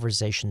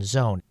conversation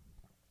zone.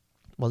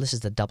 well, this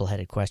is the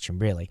double-headed question,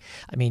 really.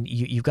 I mean,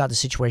 you've got the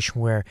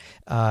situation where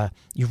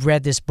you've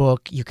read this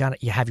book, you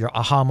have your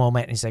aha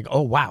moment, and it's like,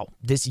 oh, wow,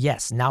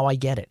 yes, now I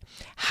get it.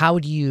 How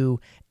do you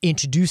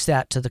introduce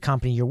that to the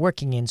company you're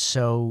working in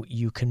so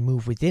you can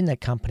move within that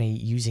company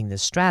using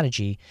this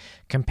strategy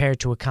compared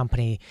to a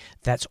company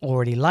that's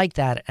already like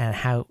that,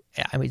 and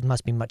it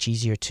must be much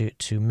easier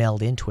to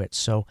meld into it.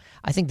 So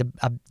I think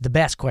the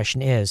best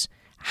question is,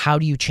 how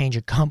do you change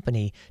a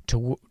company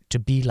to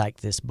be like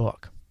this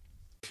book?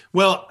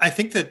 Well, I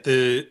think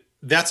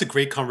that's a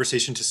great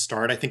conversation to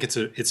start. I think it's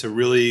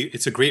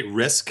a great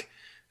risk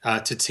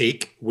to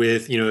take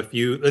with,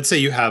 let's say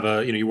you have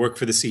you work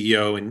for the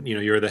CEO and,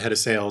 you're the head of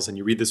sales and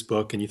you read this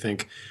book and you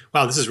think,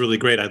 wow, this is really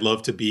great. I'd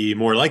love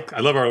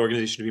our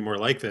organization to be more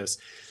like this.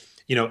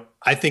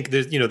 I think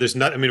there's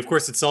not, I mean, of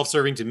course it's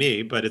self-serving to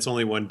me, but it's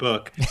only one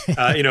book,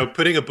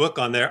 putting a book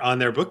on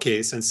their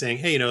bookcase and saying,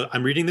 hey,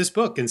 I'm reading this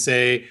book, and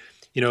say,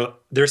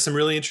 there's some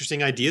really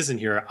interesting ideas in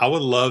here. I'd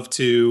love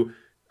to,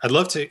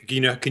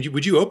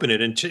 would you open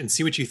it and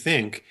see what you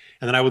think?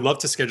 And then I would love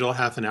to schedule a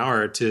half an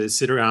hour to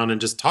sit around and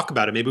just talk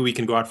about it. Maybe we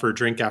can go out for a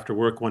drink after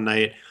work one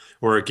night,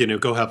 or,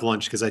 go have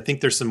lunch. Because I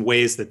think there's some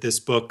ways that this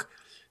book,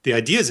 the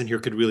ideas in here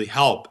could really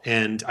help.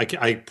 And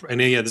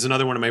there's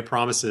another one of my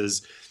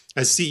promises.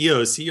 As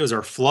CEOs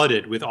are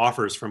flooded with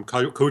offers from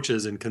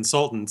coaches and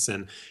consultants.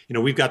 And,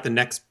 we've got the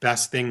next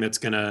best thing that's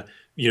going to,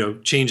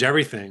 change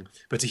everything.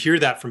 But to hear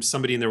that from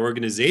somebody in their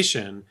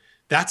organization,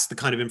 that's the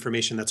kind of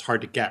information that's hard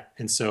to get.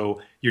 And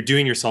so you're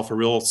doing yourself a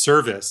real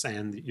service,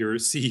 and your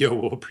CEO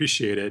will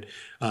appreciate it.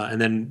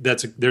 And then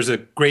there's a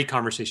great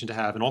conversation to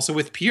have. And also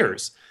with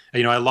peers.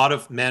 A lot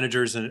of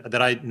managers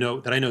that I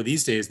know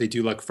these days, they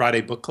do like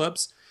Friday book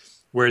clubs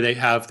where they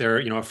have their,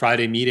 a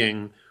Friday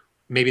meeting.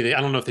 Maybe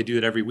I don't know if they do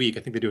it every week. I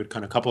think they do it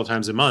kind of a couple of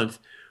times a month,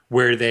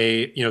 where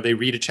they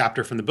read a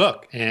chapter from the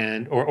book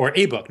or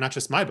a book, not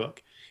just my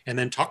book, and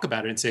then talk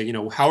about it and say,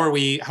 how are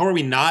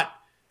we not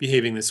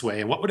behaving this way?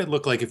 And what would it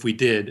look like if we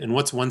did? And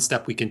what's one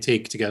step we can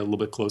take to get a little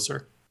bit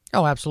closer?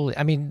 Oh, absolutely.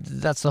 I mean,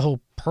 that's the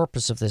whole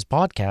purpose of this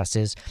podcast,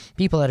 is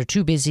people that are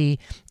too busy,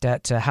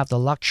 that have the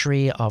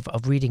luxury of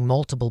reading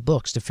multiple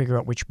books to figure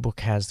out which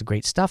book has the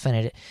great stuff in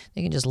it.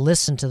 They can just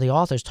listen to the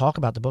authors talk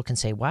about the book and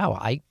say, wow,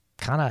 I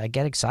kind of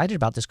get excited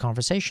about this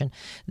conversation.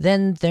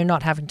 Then they're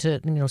not having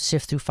to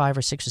sift through 5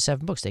 or 6 or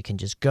 7 books. They can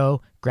just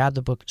go grab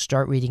the book,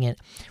 start reading it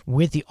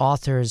with the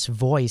author's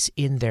voice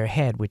in their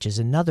head, which is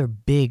another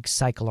big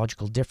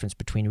psychological difference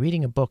between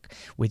reading a book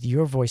with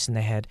your voice in the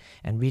head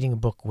and reading a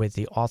book with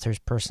the author's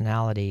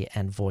personality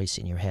and voice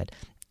in your head.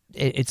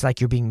 It's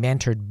like you're being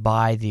mentored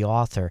by the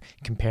author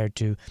compared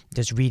to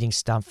just reading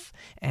stuff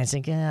and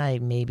saying,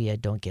 maybe I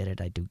don't get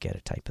it, I do get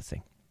it type of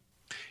thing.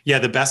 Yeah,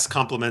 the best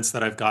compliments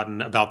that I've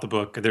gotten about the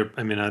book,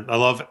 I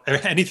love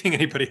anything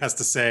anybody has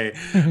to say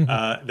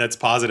that's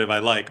positive, I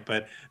like.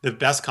 But the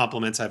best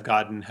compliments I've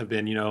gotten have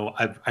been,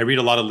 I read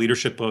a lot of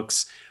leadership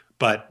books,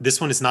 but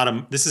this is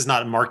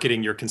not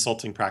marketing your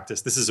consulting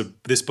practice.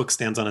 This book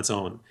stands on its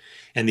own,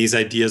 and these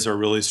ideas are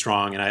really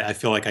strong. And I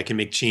feel like I can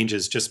make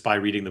changes just by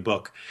reading the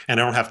book, and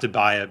I don't have to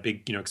buy a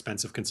big,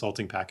 expensive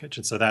consulting package.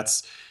 And so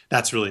that's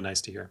really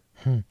nice to hear.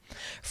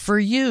 For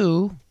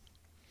you,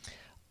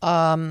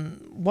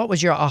 what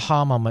was your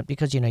aha moment?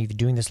 Because, you've been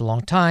doing this a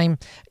long time.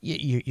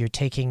 You're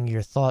taking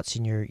your thoughts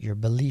and your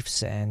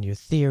beliefs and your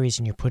theories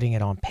and you're putting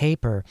it on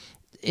paper.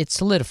 It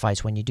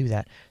solidifies when you do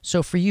that.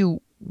 So for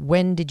you,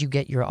 when did you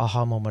get your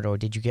aha moment, or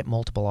did you get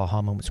multiple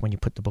aha moments when you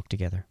put the book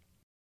together?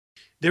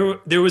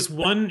 There was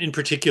one in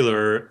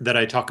particular that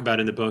I talk about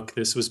in the book.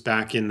 This was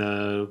back in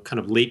the kind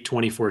of late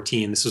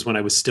 2014. This was when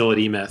I was still at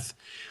eMyth.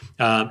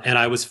 And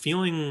I was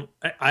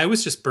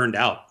just burned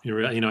out.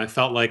 I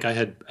felt like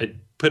I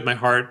put my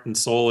heart and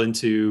soul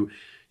into,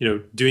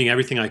 doing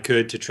everything I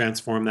could to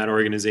transform that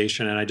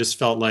organization. And I just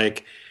felt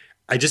like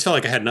I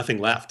had nothing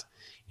left.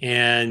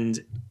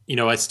 And,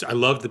 I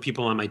loved the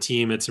people on my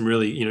team. Had some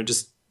really,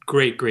 just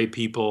great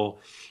people.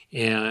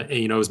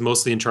 And I was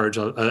mostly in charge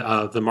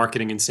of the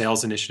marketing and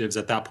sales initiatives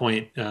at that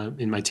point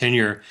in my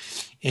tenure.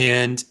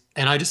 And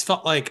I just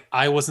felt like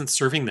I wasn't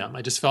serving them.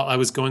 I just felt I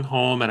was going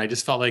home, and I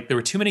just felt like there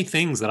were too many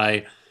things that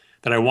I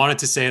wanted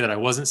to say that I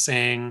wasn't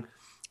saying.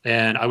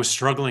 And I was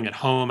struggling at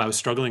home. I was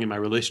struggling in my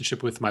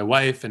relationship with my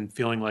wife, and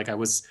feeling like I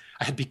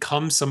had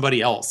become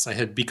somebody else. I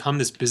had become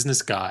this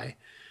business guy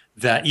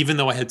that, even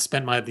though I had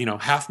spent my,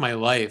 half my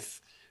life,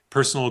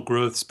 personal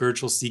growth,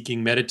 spiritual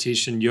seeking,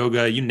 meditation,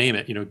 yoga, you name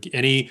it,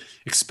 any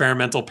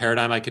experimental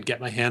paradigm I could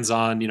get my hands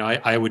on,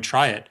 I would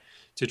try it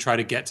to try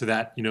to get to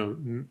that,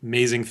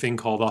 amazing thing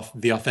called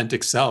the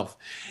authentic self.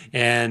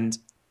 And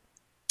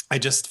I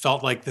just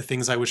felt like the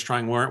things I was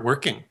trying weren't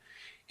working.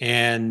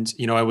 And,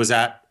 I was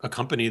at a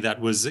company that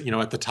was,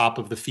 at the top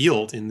of the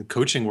field in the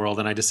coaching world.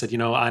 And I just said,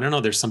 I don't know,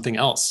 there's something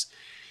else.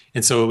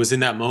 And so it was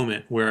in that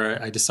moment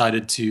where I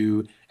decided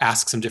to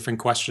ask some different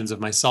questions of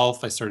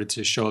myself. I started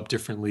to show up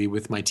differently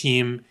with my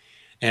team.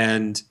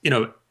 And,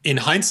 in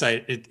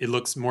hindsight, it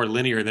looks more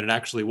linear than it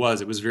actually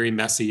was. It was very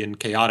messy and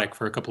chaotic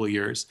for a couple of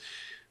years.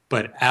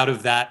 But out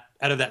of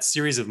that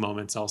series of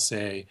moments, I'll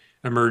say,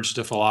 emerged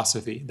a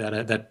philosophy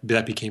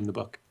that became the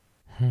book.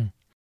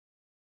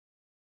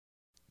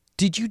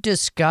 Did you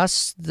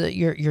discuss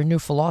your new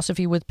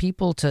philosophy with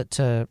people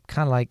to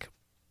kind of like,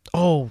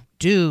 oh,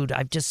 dude,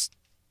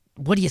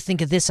 what do you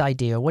think of this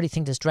idea? What do you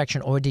think this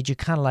direction? Or did you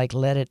kind of like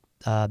let it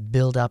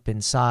build up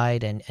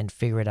inside and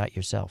figure it out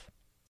yourself?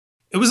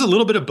 It was a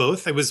little bit of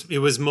both. It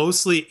was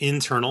mostly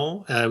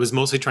internal. It was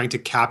mostly trying to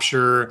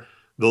capture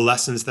the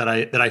lessons that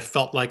I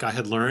felt like I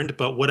had learned.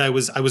 But what I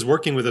was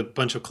working with a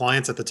bunch of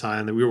clients at the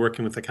time, that we were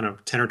working with the kind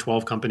of 10 or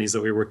 12 companies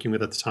that we were working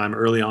with at the time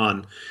early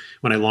on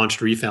when I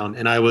launched Refound.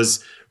 And I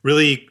was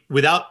really,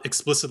 without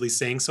explicitly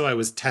saying so, I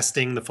was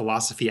testing the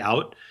philosophy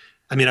out.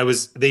 I mean,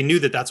 they knew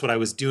that that's what I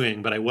was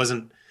doing, but I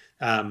wasn't,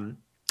 I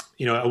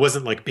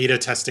wasn't like beta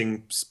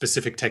testing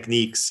specific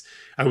techniques.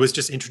 I was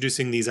just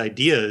introducing these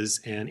ideas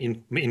and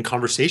in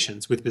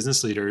conversations with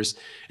business leaders,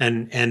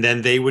 and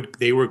then they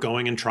were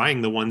going and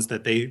trying the ones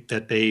that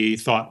they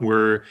thought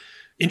were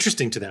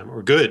interesting to them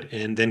or good,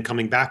 and then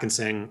coming back and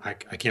saying, I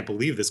can't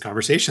believe this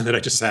conversation that I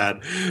just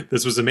had.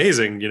 This was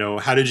amazing.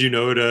 How did you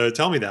know to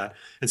tell me that?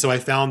 And so I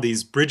found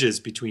these bridges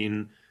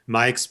between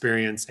my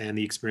experience and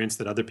the experience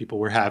that other people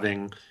were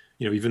having.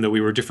 Even though we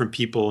were different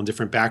people and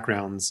different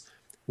backgrounds,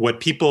 what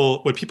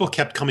people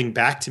kept coming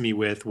back to me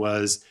with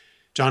was,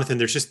 Jonathan,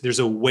 there's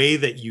a way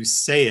that you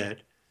say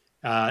it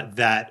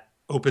that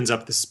opens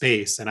up the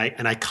space, and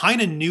I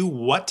kind of knew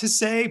what to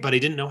say, but I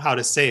didn't know how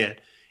to say it.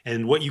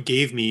 And what you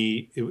gave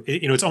me,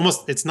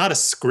 it's not a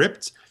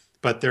script,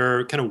 but there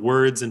are kind of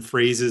words and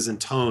phrases and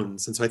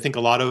tones. And so I think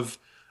a lot of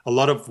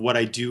what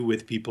I do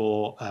with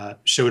people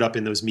showed up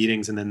in those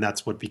meetings, and then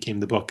that's what became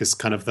the book, is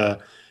kind of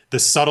the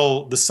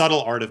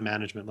subtle art of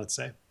management, let's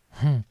say.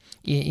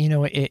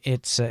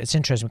 It's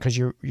interesting because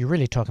you're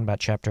really talking about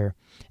chapter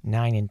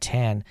 9 and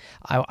 10.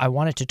 I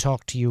wanted to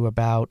talk to you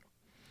about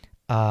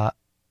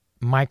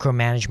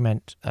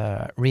micromanagement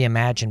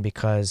reimagined,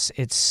 because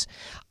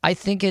I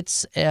think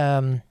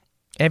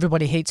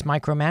everybody hates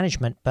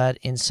micromanagement, but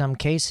in some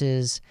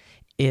cases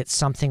it's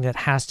something that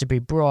has to be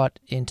brought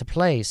into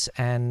place,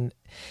 and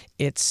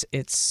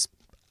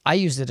I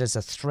use it as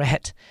a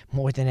threat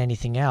more than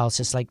anything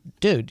else. It's like,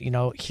 dude,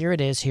 here it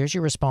is. Here's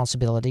your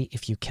responsibility.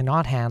 If you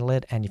cannot handle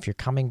it, and if you're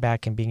coming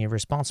back and being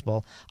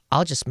irresponsible,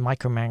 I'll just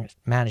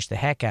micromanage the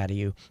heck out of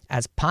you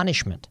as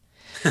punishment.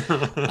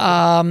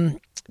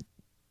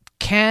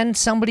 Can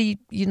somebody,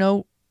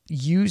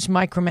 use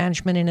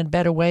micromanagement in a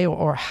better way,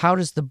 or how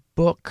does the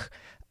book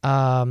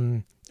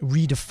redefine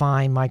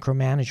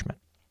micromanagement?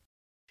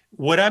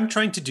 What I'm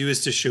trying to do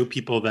is to show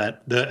people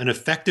that an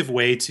effective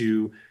way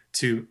to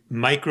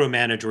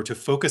micromanage, or to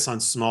focus on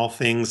small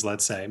things,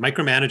 let's say.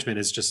 Micromanagement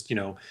is just,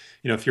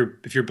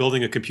 if you're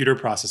building a computer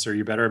processor,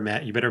 you better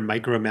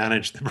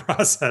micromanage the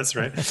process,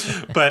 right?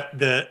 But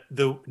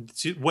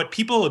what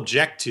people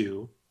object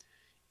to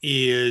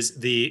is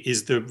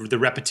the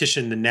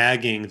repetition, the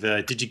nagging,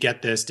 did you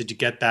get this? Did you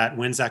get that?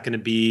 When's that going to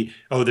be?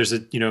 Oh, there's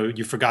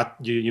you forgot,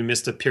 you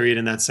missed a period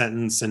in that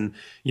sentence, and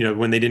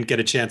when they didn't get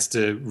a chance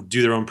to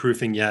do their own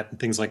proofing yet, and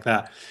things like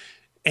that.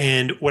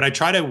 And what I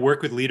try to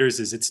work with leaders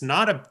is it's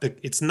not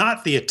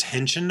the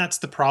attention that's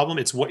the problem.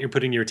 It's what you're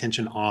putting your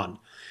attention on.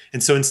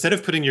 And so instead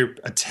of putting your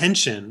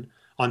attention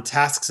on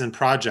tasks and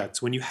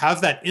projects, when you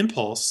have that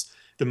impulse,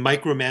 the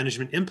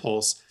micromanagement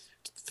impulse,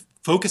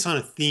 focus on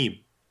a theme,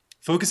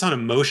 focus on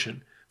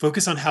emotion,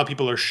 focus on how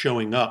people are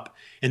showing up.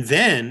 And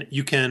then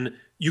you can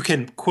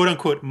quote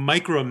unquote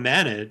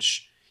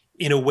micromanage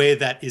in a way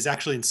that is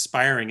actually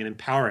inspiring and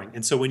empowering.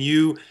 And so when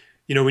you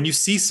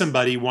see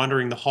somebody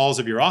wandering the halls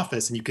of your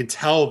office, and you can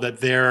tell that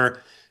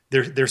they're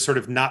sort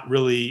of not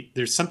really,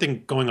 there's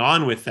something going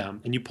on with them,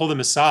 and you pull them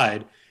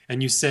aside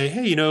and you say,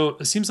 hey,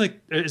 it seems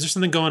like, is there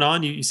something going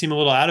on? You seem a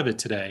little out of it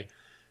today.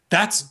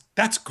 That's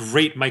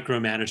great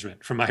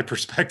micromanagement from my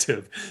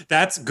perspective.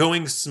 That's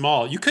going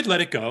small. You could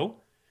let it go.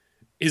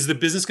 Is the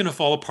business going to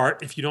fall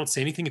apart if you don't say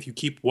anything, if you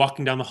keep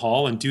walking down the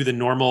hall and do the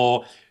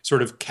normal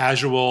sort of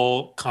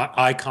casual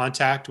eye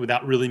contact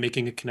without really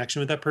making a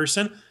connection with that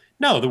person?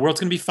 No, the world's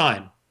going to be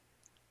fine.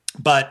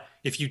 But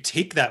if you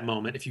take that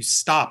moment, if you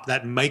stop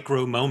that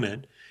micro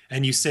moment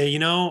and you say,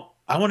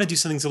 I want to do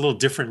something a little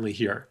differently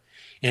here.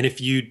 And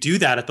if you do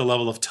that at the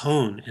level of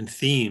tone and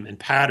theme and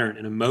pattern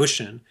and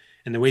emotion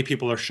and the way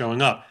people are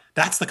showing up,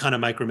 that's the kind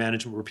of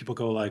micromanagement where people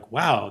go like,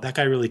 wow, that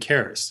guy really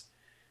cares.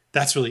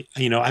 That's really,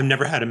 I've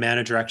never had a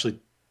manager actually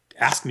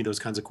ask me those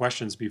kinds of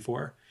questions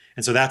before.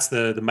 And so that's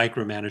the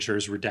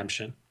micromanager's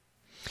redemption.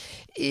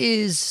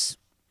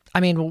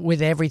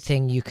 With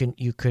everything, you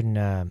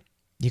can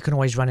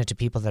always run into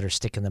people that are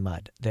stick in the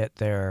mud, that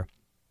they're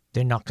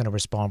not going to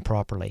respond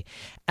properly.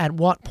 At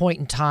what point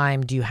in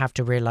time do you have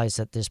to realize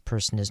that this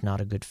person is not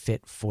a good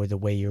fit for the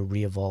way you're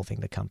re-evolving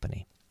the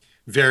company?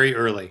 Very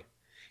early.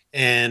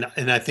 And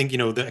I think,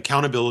 the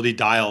accountability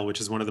dial, which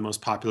is one of the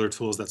most popular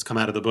tools that's come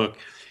out of the book,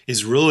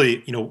 is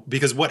really,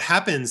 because what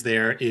happens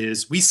there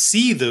is we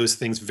see those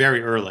things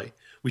very early.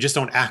 We just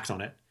don't act on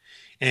it.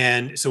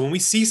 And so when we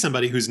see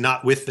somebody who's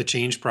not with the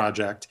change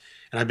project,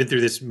 and I've been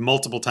through this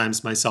multiple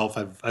times myself,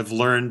 I've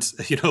learned,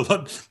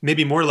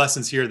 maybe more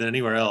lessons here than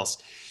anywhere else,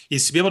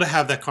 is to be able to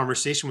have that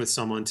conversation with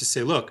someone to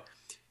say, look,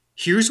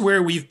 here's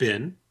where we've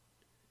been,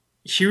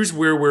 here's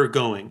where we're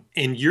going,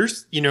 and you're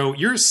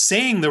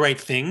saying the right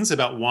things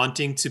about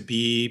wanting to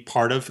be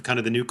part of kind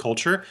of the new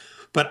culture,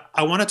 but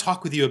I want to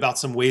talk with you about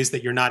some ways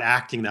that you're not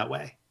acting that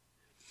way.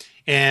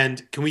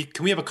 And can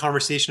we have a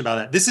conversation about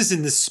that? This is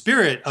in the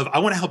spirit of I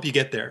want to help you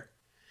get there.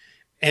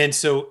 And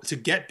so to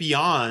get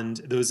beyond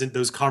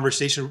those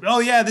conversations, oh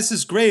yeah, this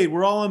is great,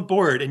 we're all on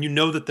board, and you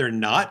know that they're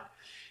not.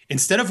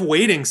 Instead of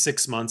waiting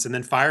 6 months and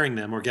then firing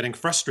them or getting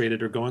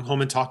frustrated or going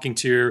home and talking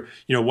to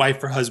your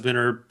wife or husband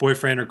or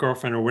boyfriend or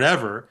girlfriend or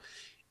whatever,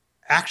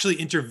 actually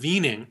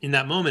intervening in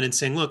that moment and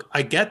saying, look,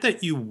 I get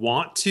that you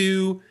want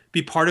to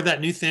be part of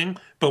that new thing,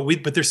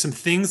 but there's some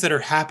things that are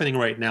happening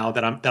right now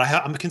that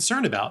I'm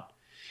concerned about.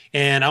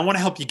 And I want to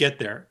help you get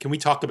there. Can we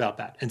talk about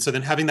that? And so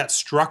then having that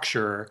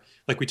structure,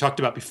 like we talked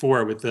about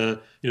before with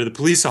the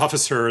police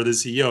officer or the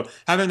CEO,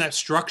 having that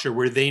structure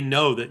where they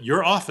know that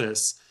your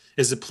office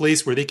is a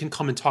place where they can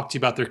come and talk to you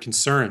about their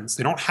concerns.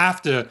 They don't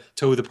have to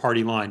toe the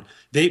party line.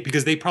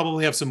 Because they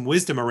probably have some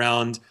wisdom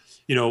around,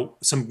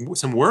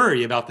 some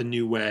worry about the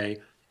new way.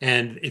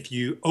 And if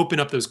you open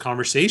up those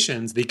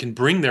conversations, they can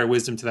bring their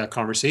wisdom to that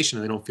conversation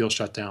and they don't feel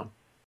shut down.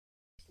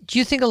 Do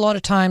you think a lot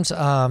of times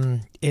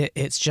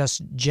it's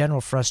just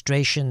general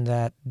frustration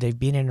that they've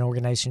been in an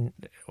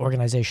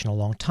organization a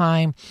long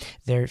time,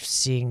 they've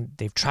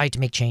tried to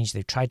make change,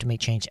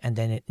 and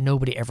then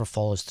nobody ever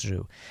follows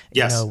through?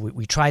 Yes.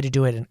 We try to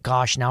do it, and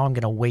gosh, now I'm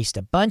going to waste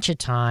a bunch of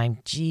time.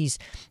 Geez,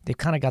 they've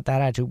kind of got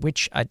that attitude,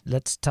 which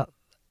let's tell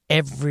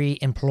every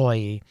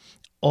employee,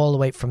 all the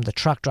way from the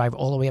truck driver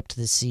all the way up to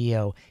the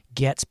CEO,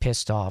 gets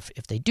pissed off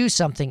if they do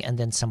something and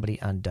then somebody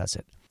undoes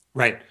it.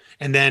 Right.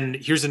 And then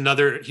here's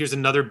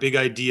another big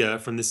idea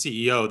from the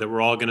CEO that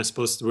we're all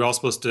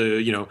supposed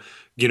to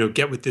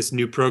get with this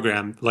new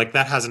program. Like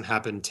that hasn't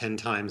happened 10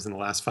 times in the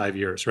last 5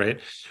 years, right?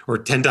 Or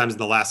 10 times in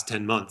the last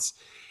 10 months.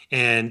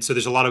 And so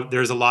there's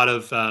a lot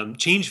of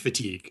change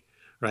fatigue,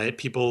 right?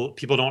 People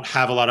don't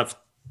have a lot of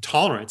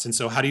tolerance. And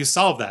so how do you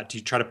solve that? Do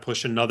you try to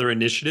push another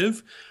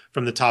initiative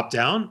from the top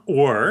down,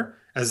 or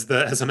as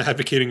I'm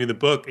advocating in the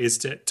book, is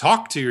to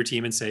talk to your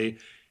team and say,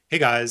 hey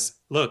guys,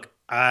 look,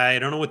 I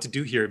don't know what to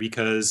do here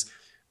because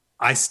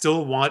I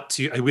still want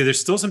to,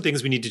 there's still some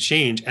things we need to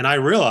change. And I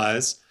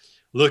realize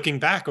looking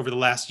back over the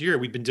last year,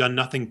 we've been done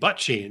nothing but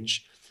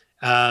change.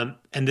 And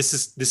this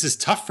is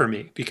tough for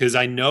me because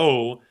I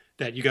know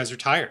that you guys are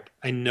tired.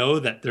 I know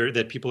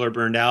that people are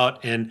burned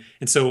out. And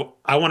so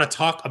I want to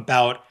talk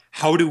about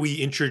how do we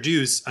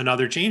introduce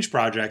another change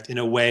project in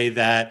a way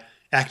that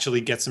actually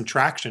gets some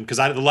traction. Because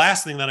the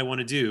last thing that I want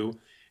to do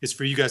is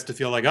for you guys to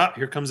feel like, oh,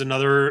 here comes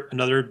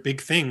another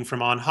big thing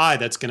from on high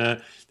that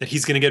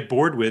he's gonna get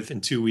bored with in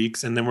 2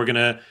 weeks, and then we're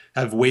gonna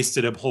have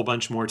wasted a whole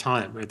bunch more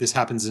time. Right? This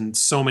happens in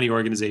so many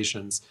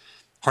organizations.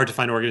 Hard to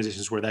find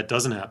organizations where that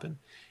doesn't happen.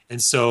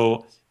 And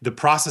so the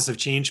process of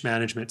change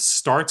management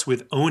starts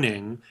with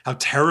owning how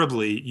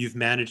terribly you've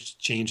managed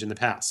change in the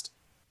past.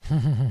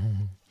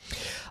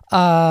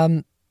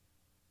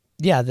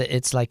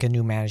 It's like a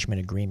new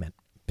management agreement.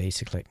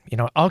 Basically,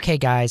 okay,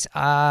 guys,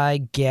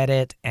 I get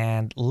it,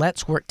 and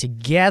let's work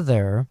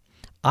together.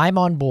 I'm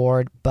on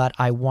board, but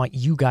I want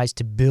you guys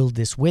to build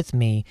this with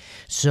me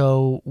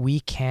so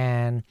we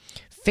can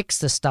fix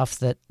the stuff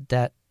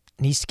that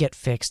needs to get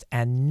fixed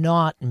and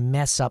not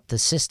mess up the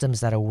systems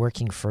that are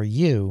working for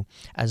you,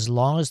 as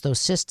long as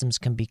those systems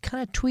can be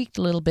kind of tweaked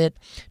a little bit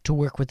to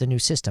work with the new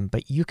system.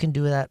 But you can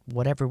do that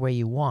whatever way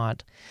you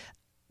want.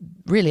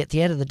 Really, at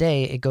the end of the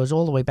day, it goes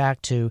all the way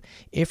back to,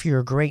 if you're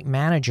a great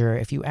manager,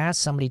 if you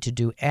ask somebody to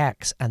do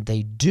X and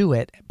they do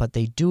it, but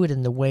they do it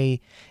in the way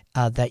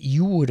that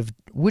you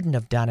wouldn't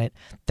have done it,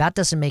 that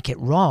doesn't make it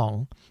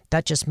wrong.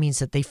 That just means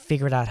that they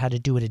figured out how to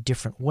do it a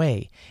different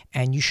way,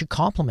 and you should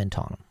compliment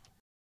on them.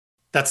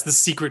 That's the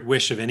secret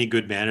wish of any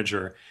good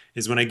manager,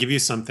 is when I give you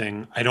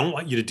something, I don't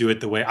want you to do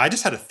it the way I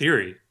just had a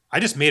theory. I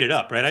just made it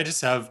up, right? I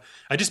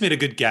just made a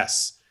good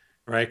guess.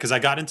 Right, because I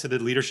got into the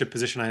leadership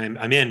position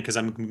I'm in because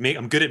I'm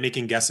good at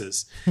making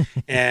guesses,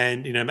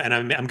 and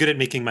I'm good at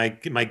making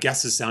my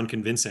guesses sound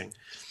convincing,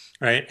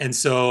 right? And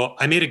so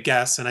I made a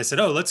guess, and I said,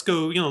 "Oh, let's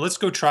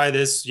go try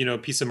this,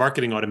 piece of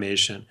marketing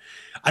automation."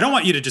 I don't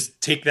want you to just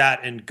take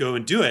that and go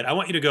and do it. I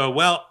want you to go,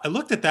 well, I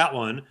looked at that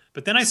one,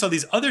 but then I saw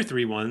these other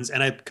 3 ones,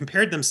 and I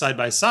compared them side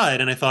by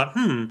side, and I thought,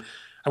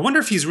 I wonder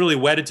if he's really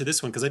wedded to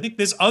this one because I think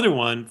this other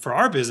one for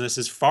our business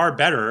is far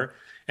better.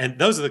 And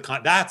those are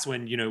that's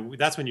when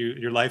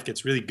your life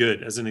gets really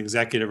good as an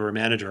executive or a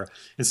manager.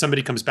 And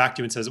somebody comes back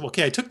to you and says,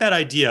 okay, I took that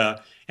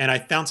idea and I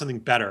found something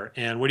better.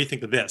 And what do you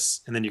think of this?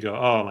 And then you go,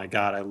 oh my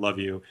God, I love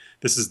you.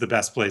 This is the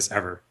best place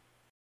ever.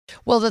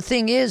 Well, the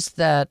thing is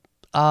that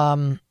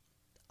I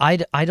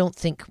don't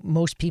think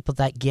most people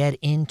that get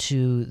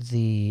into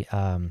the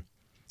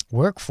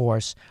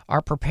workforce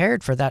are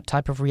prepared for that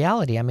type of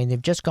reality. I mean, they've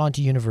just gone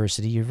to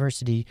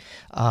university.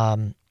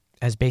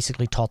 has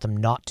basically taught them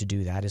not to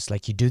do that. It's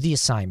like you do the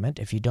assignment.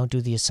 If you don't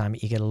do the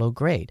assignment, you get a low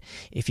grade.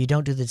 If you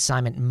don't do the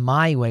assignment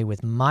my way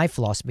with my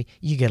philosophy,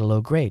 you get a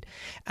low grade.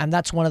 And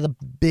that's one of the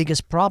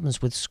biggest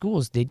problems with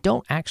schools. They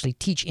don't actually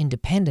teach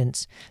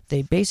independence.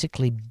 They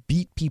basically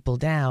beat people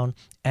down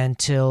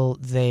until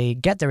they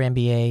get their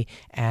MBA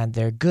and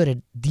they're good at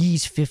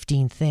these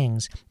 15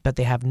 things, but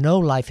they have no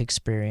life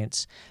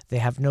experience, they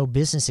have no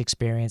business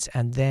experience,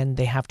 and then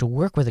they have to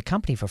work with a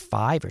company for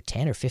 5 or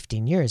 10 or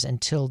 15 years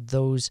until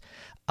those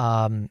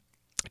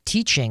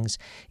teachings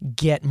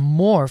get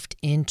morphed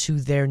into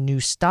their new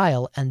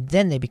style, and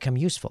then they become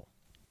useful.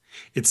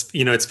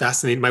 It's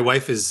fascinating. My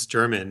wife is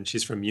German.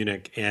 She's from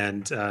Munich,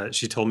 and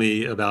she told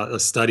me about a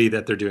study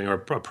that they're doing, or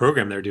a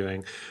program they're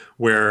doing,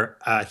 where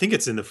I think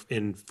it's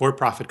in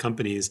for-profit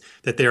companies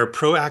that they are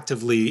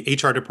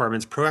HR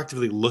departments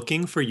proactively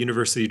looking for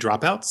university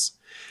dropouts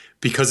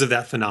because of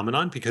that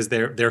phenomenon, because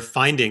they're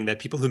finding that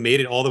people who made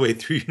it all the way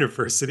through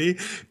university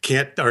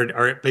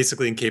are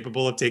basically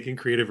incapable of taking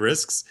creative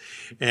risks.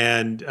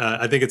 And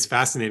I think it's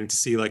fascinating to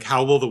see, like,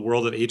 how will the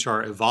world of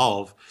HR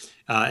evolve,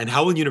 and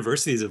how will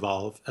universities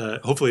evolve?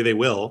 Hopefully they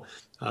will,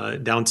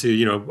 down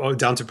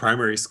to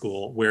primary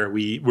school, where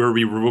we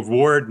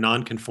reward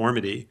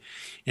nonconformity.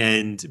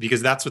 And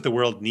because that's what the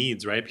world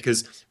needs, right?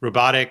 Because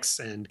robotics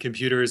and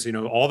computers,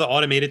 all the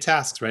automated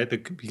tasks, right? The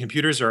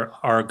computers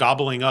are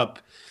gobbling up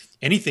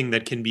anything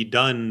that can be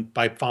done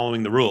by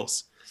following the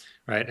rules,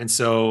 right? And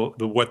so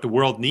what the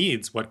world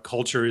needs, what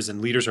cultures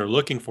and leaders are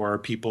looking for, are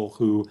people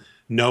who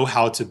know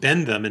how to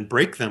bend them and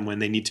break them when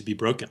they need to be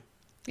broken.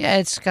 Yeah,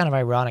 it's kind of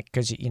ironic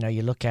because,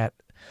 you look at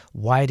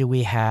why are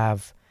we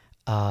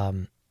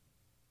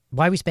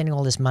spending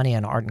all this money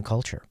on art and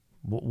culture?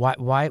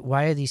 Why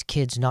are these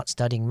kids not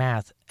studying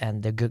math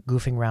and they're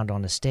goofing around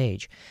on the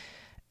stage?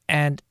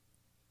 And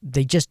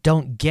they just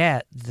don't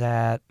get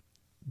that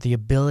the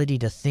ability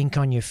to think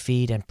on your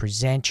feet and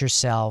present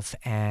yourself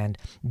and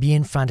be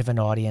in front of an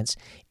audience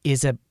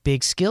is a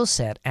big skill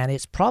set. And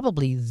it's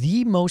probably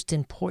the most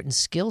important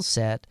skill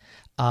set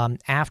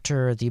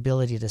after the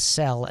ability to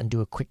sell and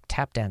do a quick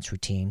tap dance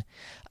routine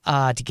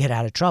to get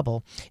out of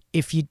trouble.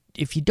 If you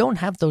don't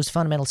have those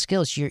fundamental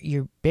skills,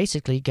 you're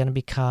basically going to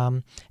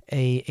become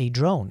a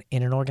drone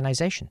in an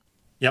organization.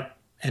 Yep,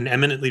 an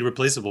eminently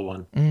replaceable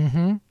one.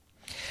 Mm-hmm.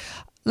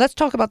 Let's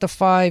talk about the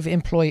 5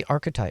 employee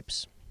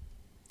archetypes.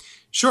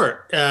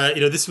 Sure.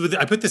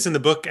 I put this in the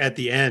book at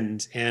the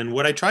end, and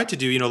what I tried to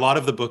do, a lot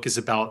of the book is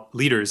about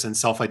leaders and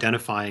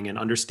self-identifying and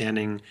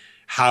understanding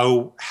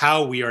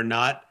how we are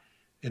not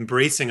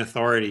embracing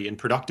authority in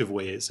productive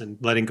ways and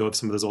letting go of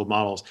some of those old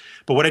models.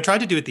 But what I tried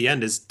to do at the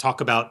end is talk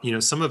about,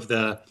 some of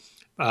the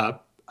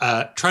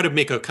try to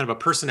make a kind of a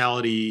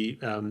personality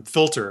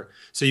filter,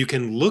 so you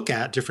can look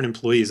at different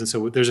employees. And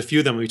so there's a few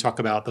of them we talk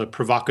about: the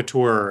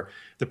provocateur,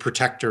 the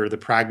protector, the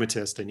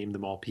pragmatist. I named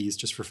them all P's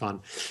just for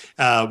fun.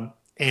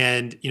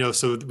 And,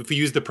 so if we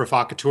use the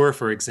provocateur,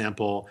 for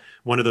example,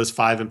 one of those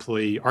 5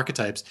 employee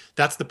archetypes,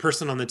 that's the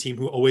person on the team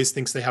who always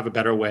thinks they have a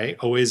better way,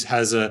 always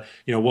has why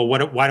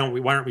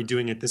aren't we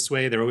doing it this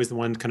way? They're always the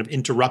one kind of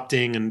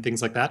interrupting and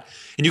things like that.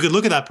 And you could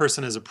look at that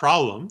person as a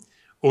problem,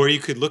 or you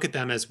could look at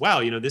them as,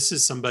 wow, this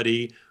is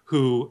somebody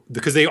who,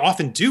 because they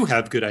often do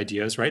have good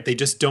ideas, right? They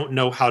just don't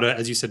know how to,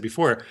 as you said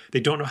before, they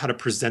don't know how to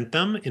present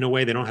them in a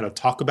way, they don't know how to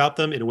talk about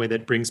them in a way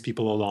that brings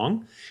people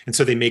along. And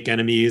so they make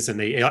enemies and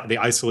they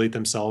isolate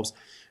themselves.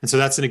 And so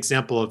that's an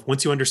example of,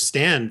 once you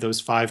understand those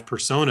 5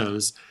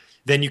 personas,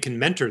 then you can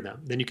mentor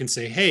them. Then you can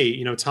say,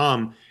 hey,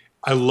 Tom,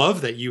 I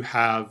love that you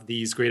have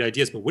these great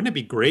ideas, but wouldn't it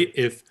be great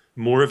if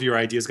more of your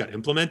ideas got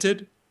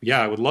implemented? Yeah,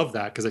 I would love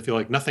that, because I feel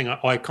like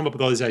I come up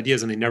with all these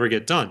ideas and they never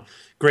get done.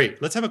 Great.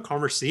 Let's have a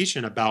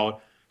conversation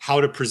about how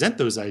to present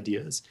those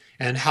ideas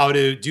and how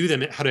to do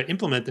them, how to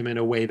implement them in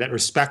a way that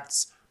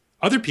respects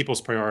other people's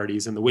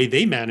priorities and the way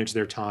they manage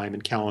their time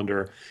and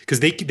calendar,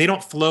 because they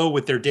don't flow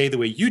with their day the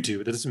way you do.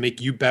 That doesn't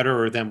make you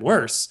better or them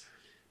worse.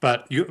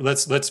 But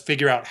let's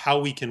figure out how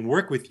we can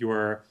work with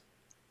your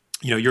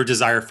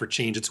desire for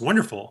change. It's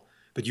wonderful,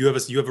 but you have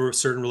a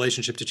certain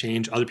relationship to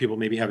change. Other people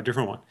maybe have a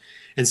different one.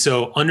 And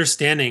so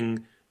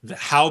understanding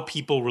how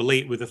people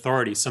relate with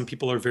authority. Some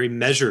people are very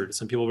measured.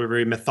 Some people are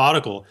very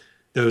methodical.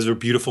 Those are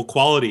beautiful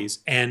qualities,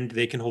 and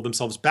they can hold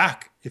themselves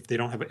back if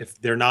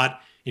they're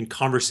not in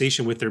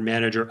conversation with their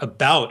manager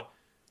about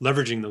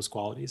leveraging those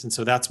qualities. And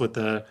so that's what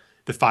the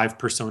 5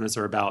 personas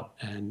are about,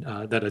 and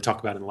that I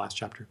talk about in the last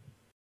chapter.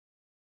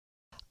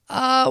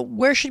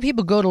 Where should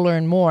people go to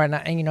learn more?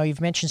 And you've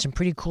mentioned some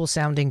pretty cool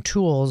sounding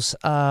tools.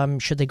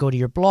 Should they go to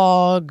your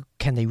blog?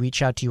 Can they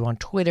reach out to you on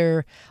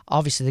Twitter?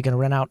 Obviously, they're going to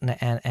run out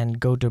and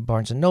go to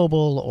Barnes &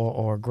 Noble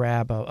or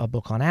grab a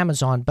book on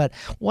Amazon. But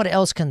what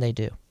else can they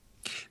do?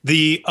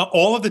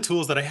 All of the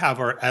tools that I have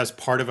are as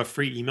part of a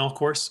free email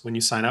course when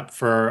you sign up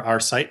for our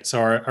site.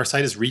 So our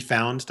site is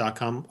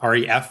refound.com,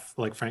 REF,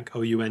 like Frank,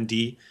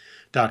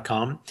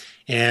 OUND.com.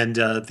 And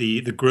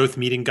the growth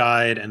meeting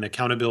guide and the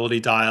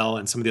accountability dial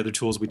and some of the other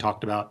tools we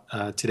talked about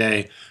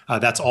today,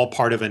 that's all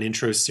part of an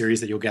intro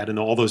series that you'll get. And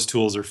all those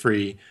tools are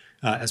free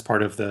as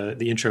part of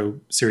the intro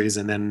series.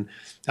 And then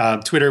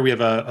Twitter, we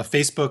have a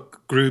Facebook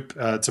group.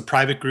 It's a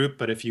private group,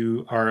 but if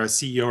you are a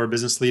CEO or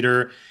business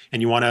leader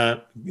and you want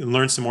to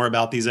learn some more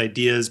about these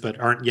ideas but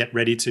aren't yet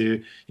ready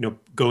to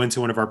go into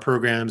one of our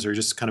programs or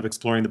just kind of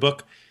exploring the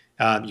book,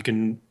 you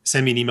can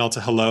send me an email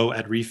to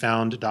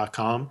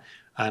hello@refound.com,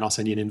 and I'll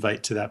send you an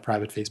invite to that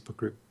private Facebook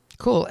group.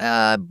 Cool.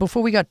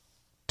 Before we got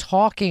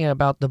talking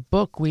about the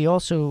book, we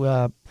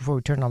also, before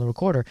we turned on the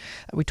recorder,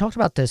 we talked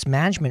about this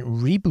management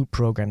reboot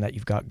program that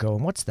you've got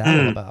going. What's that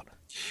all about?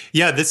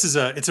 Yeah, it's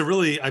a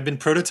really, I've been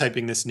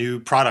prototyping this new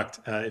product,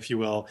 if you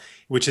will,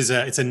 which is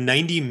it's a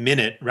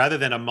 90-minute, rather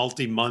than a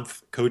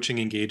multi-month coaching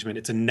engagement,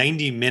 it's a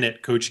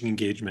 90-minute coaching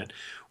engagement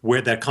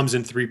that comes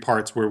in 3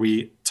 parts, where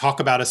we talk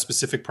about a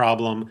specific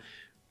problem,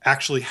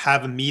 actually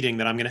have a meeting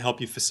that I'm going to help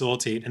you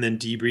facilitate, and then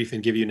debrief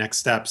and give you next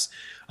steps.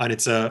 And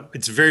it's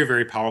very,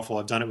 very powerful.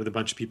 I've done it with a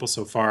bunch of people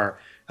so far.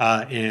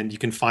 And you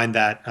can find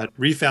that at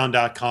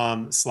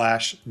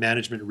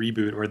refound.com/management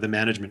reboot or the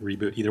management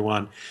reboot, either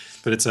one.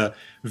 But it's a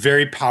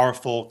very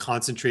powerful,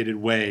 concentrated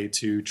way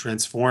to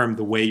transform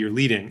the way you're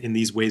leading in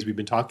these ways we've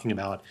been talking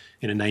about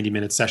in a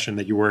 90-minute session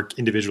that you work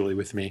individually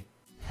with me.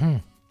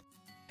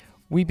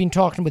 We've been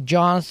talking with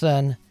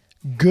Jonathan,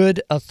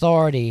 Good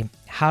Authority,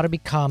 how to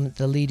become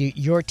the leader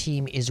your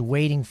team is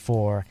waiting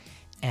for.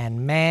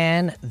 And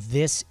man,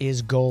 this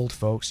is gold,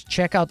 folks.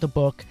 Check out the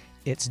book.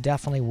 It's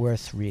definitely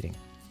worth reading.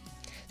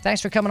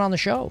 Thanks for coming on the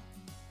show.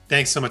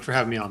 Thanks so much for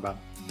having me on, Bob.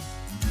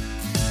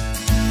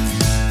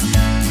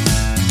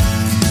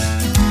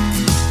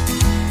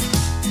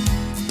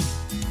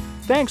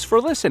 Thanks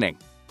for listening.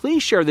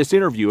 Please share this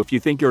interview if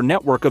you think your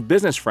network of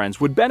business friends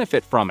would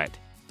benefit from it.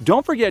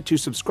 Don't forget to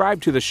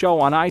subscribe to the show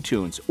on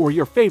iTunes or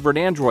your favorite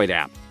Android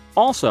app.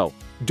 Also,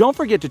 don't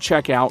forget to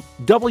check out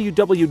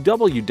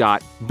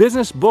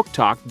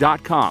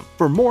www.businessbooktalk.com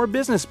for more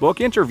business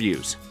book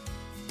interviews.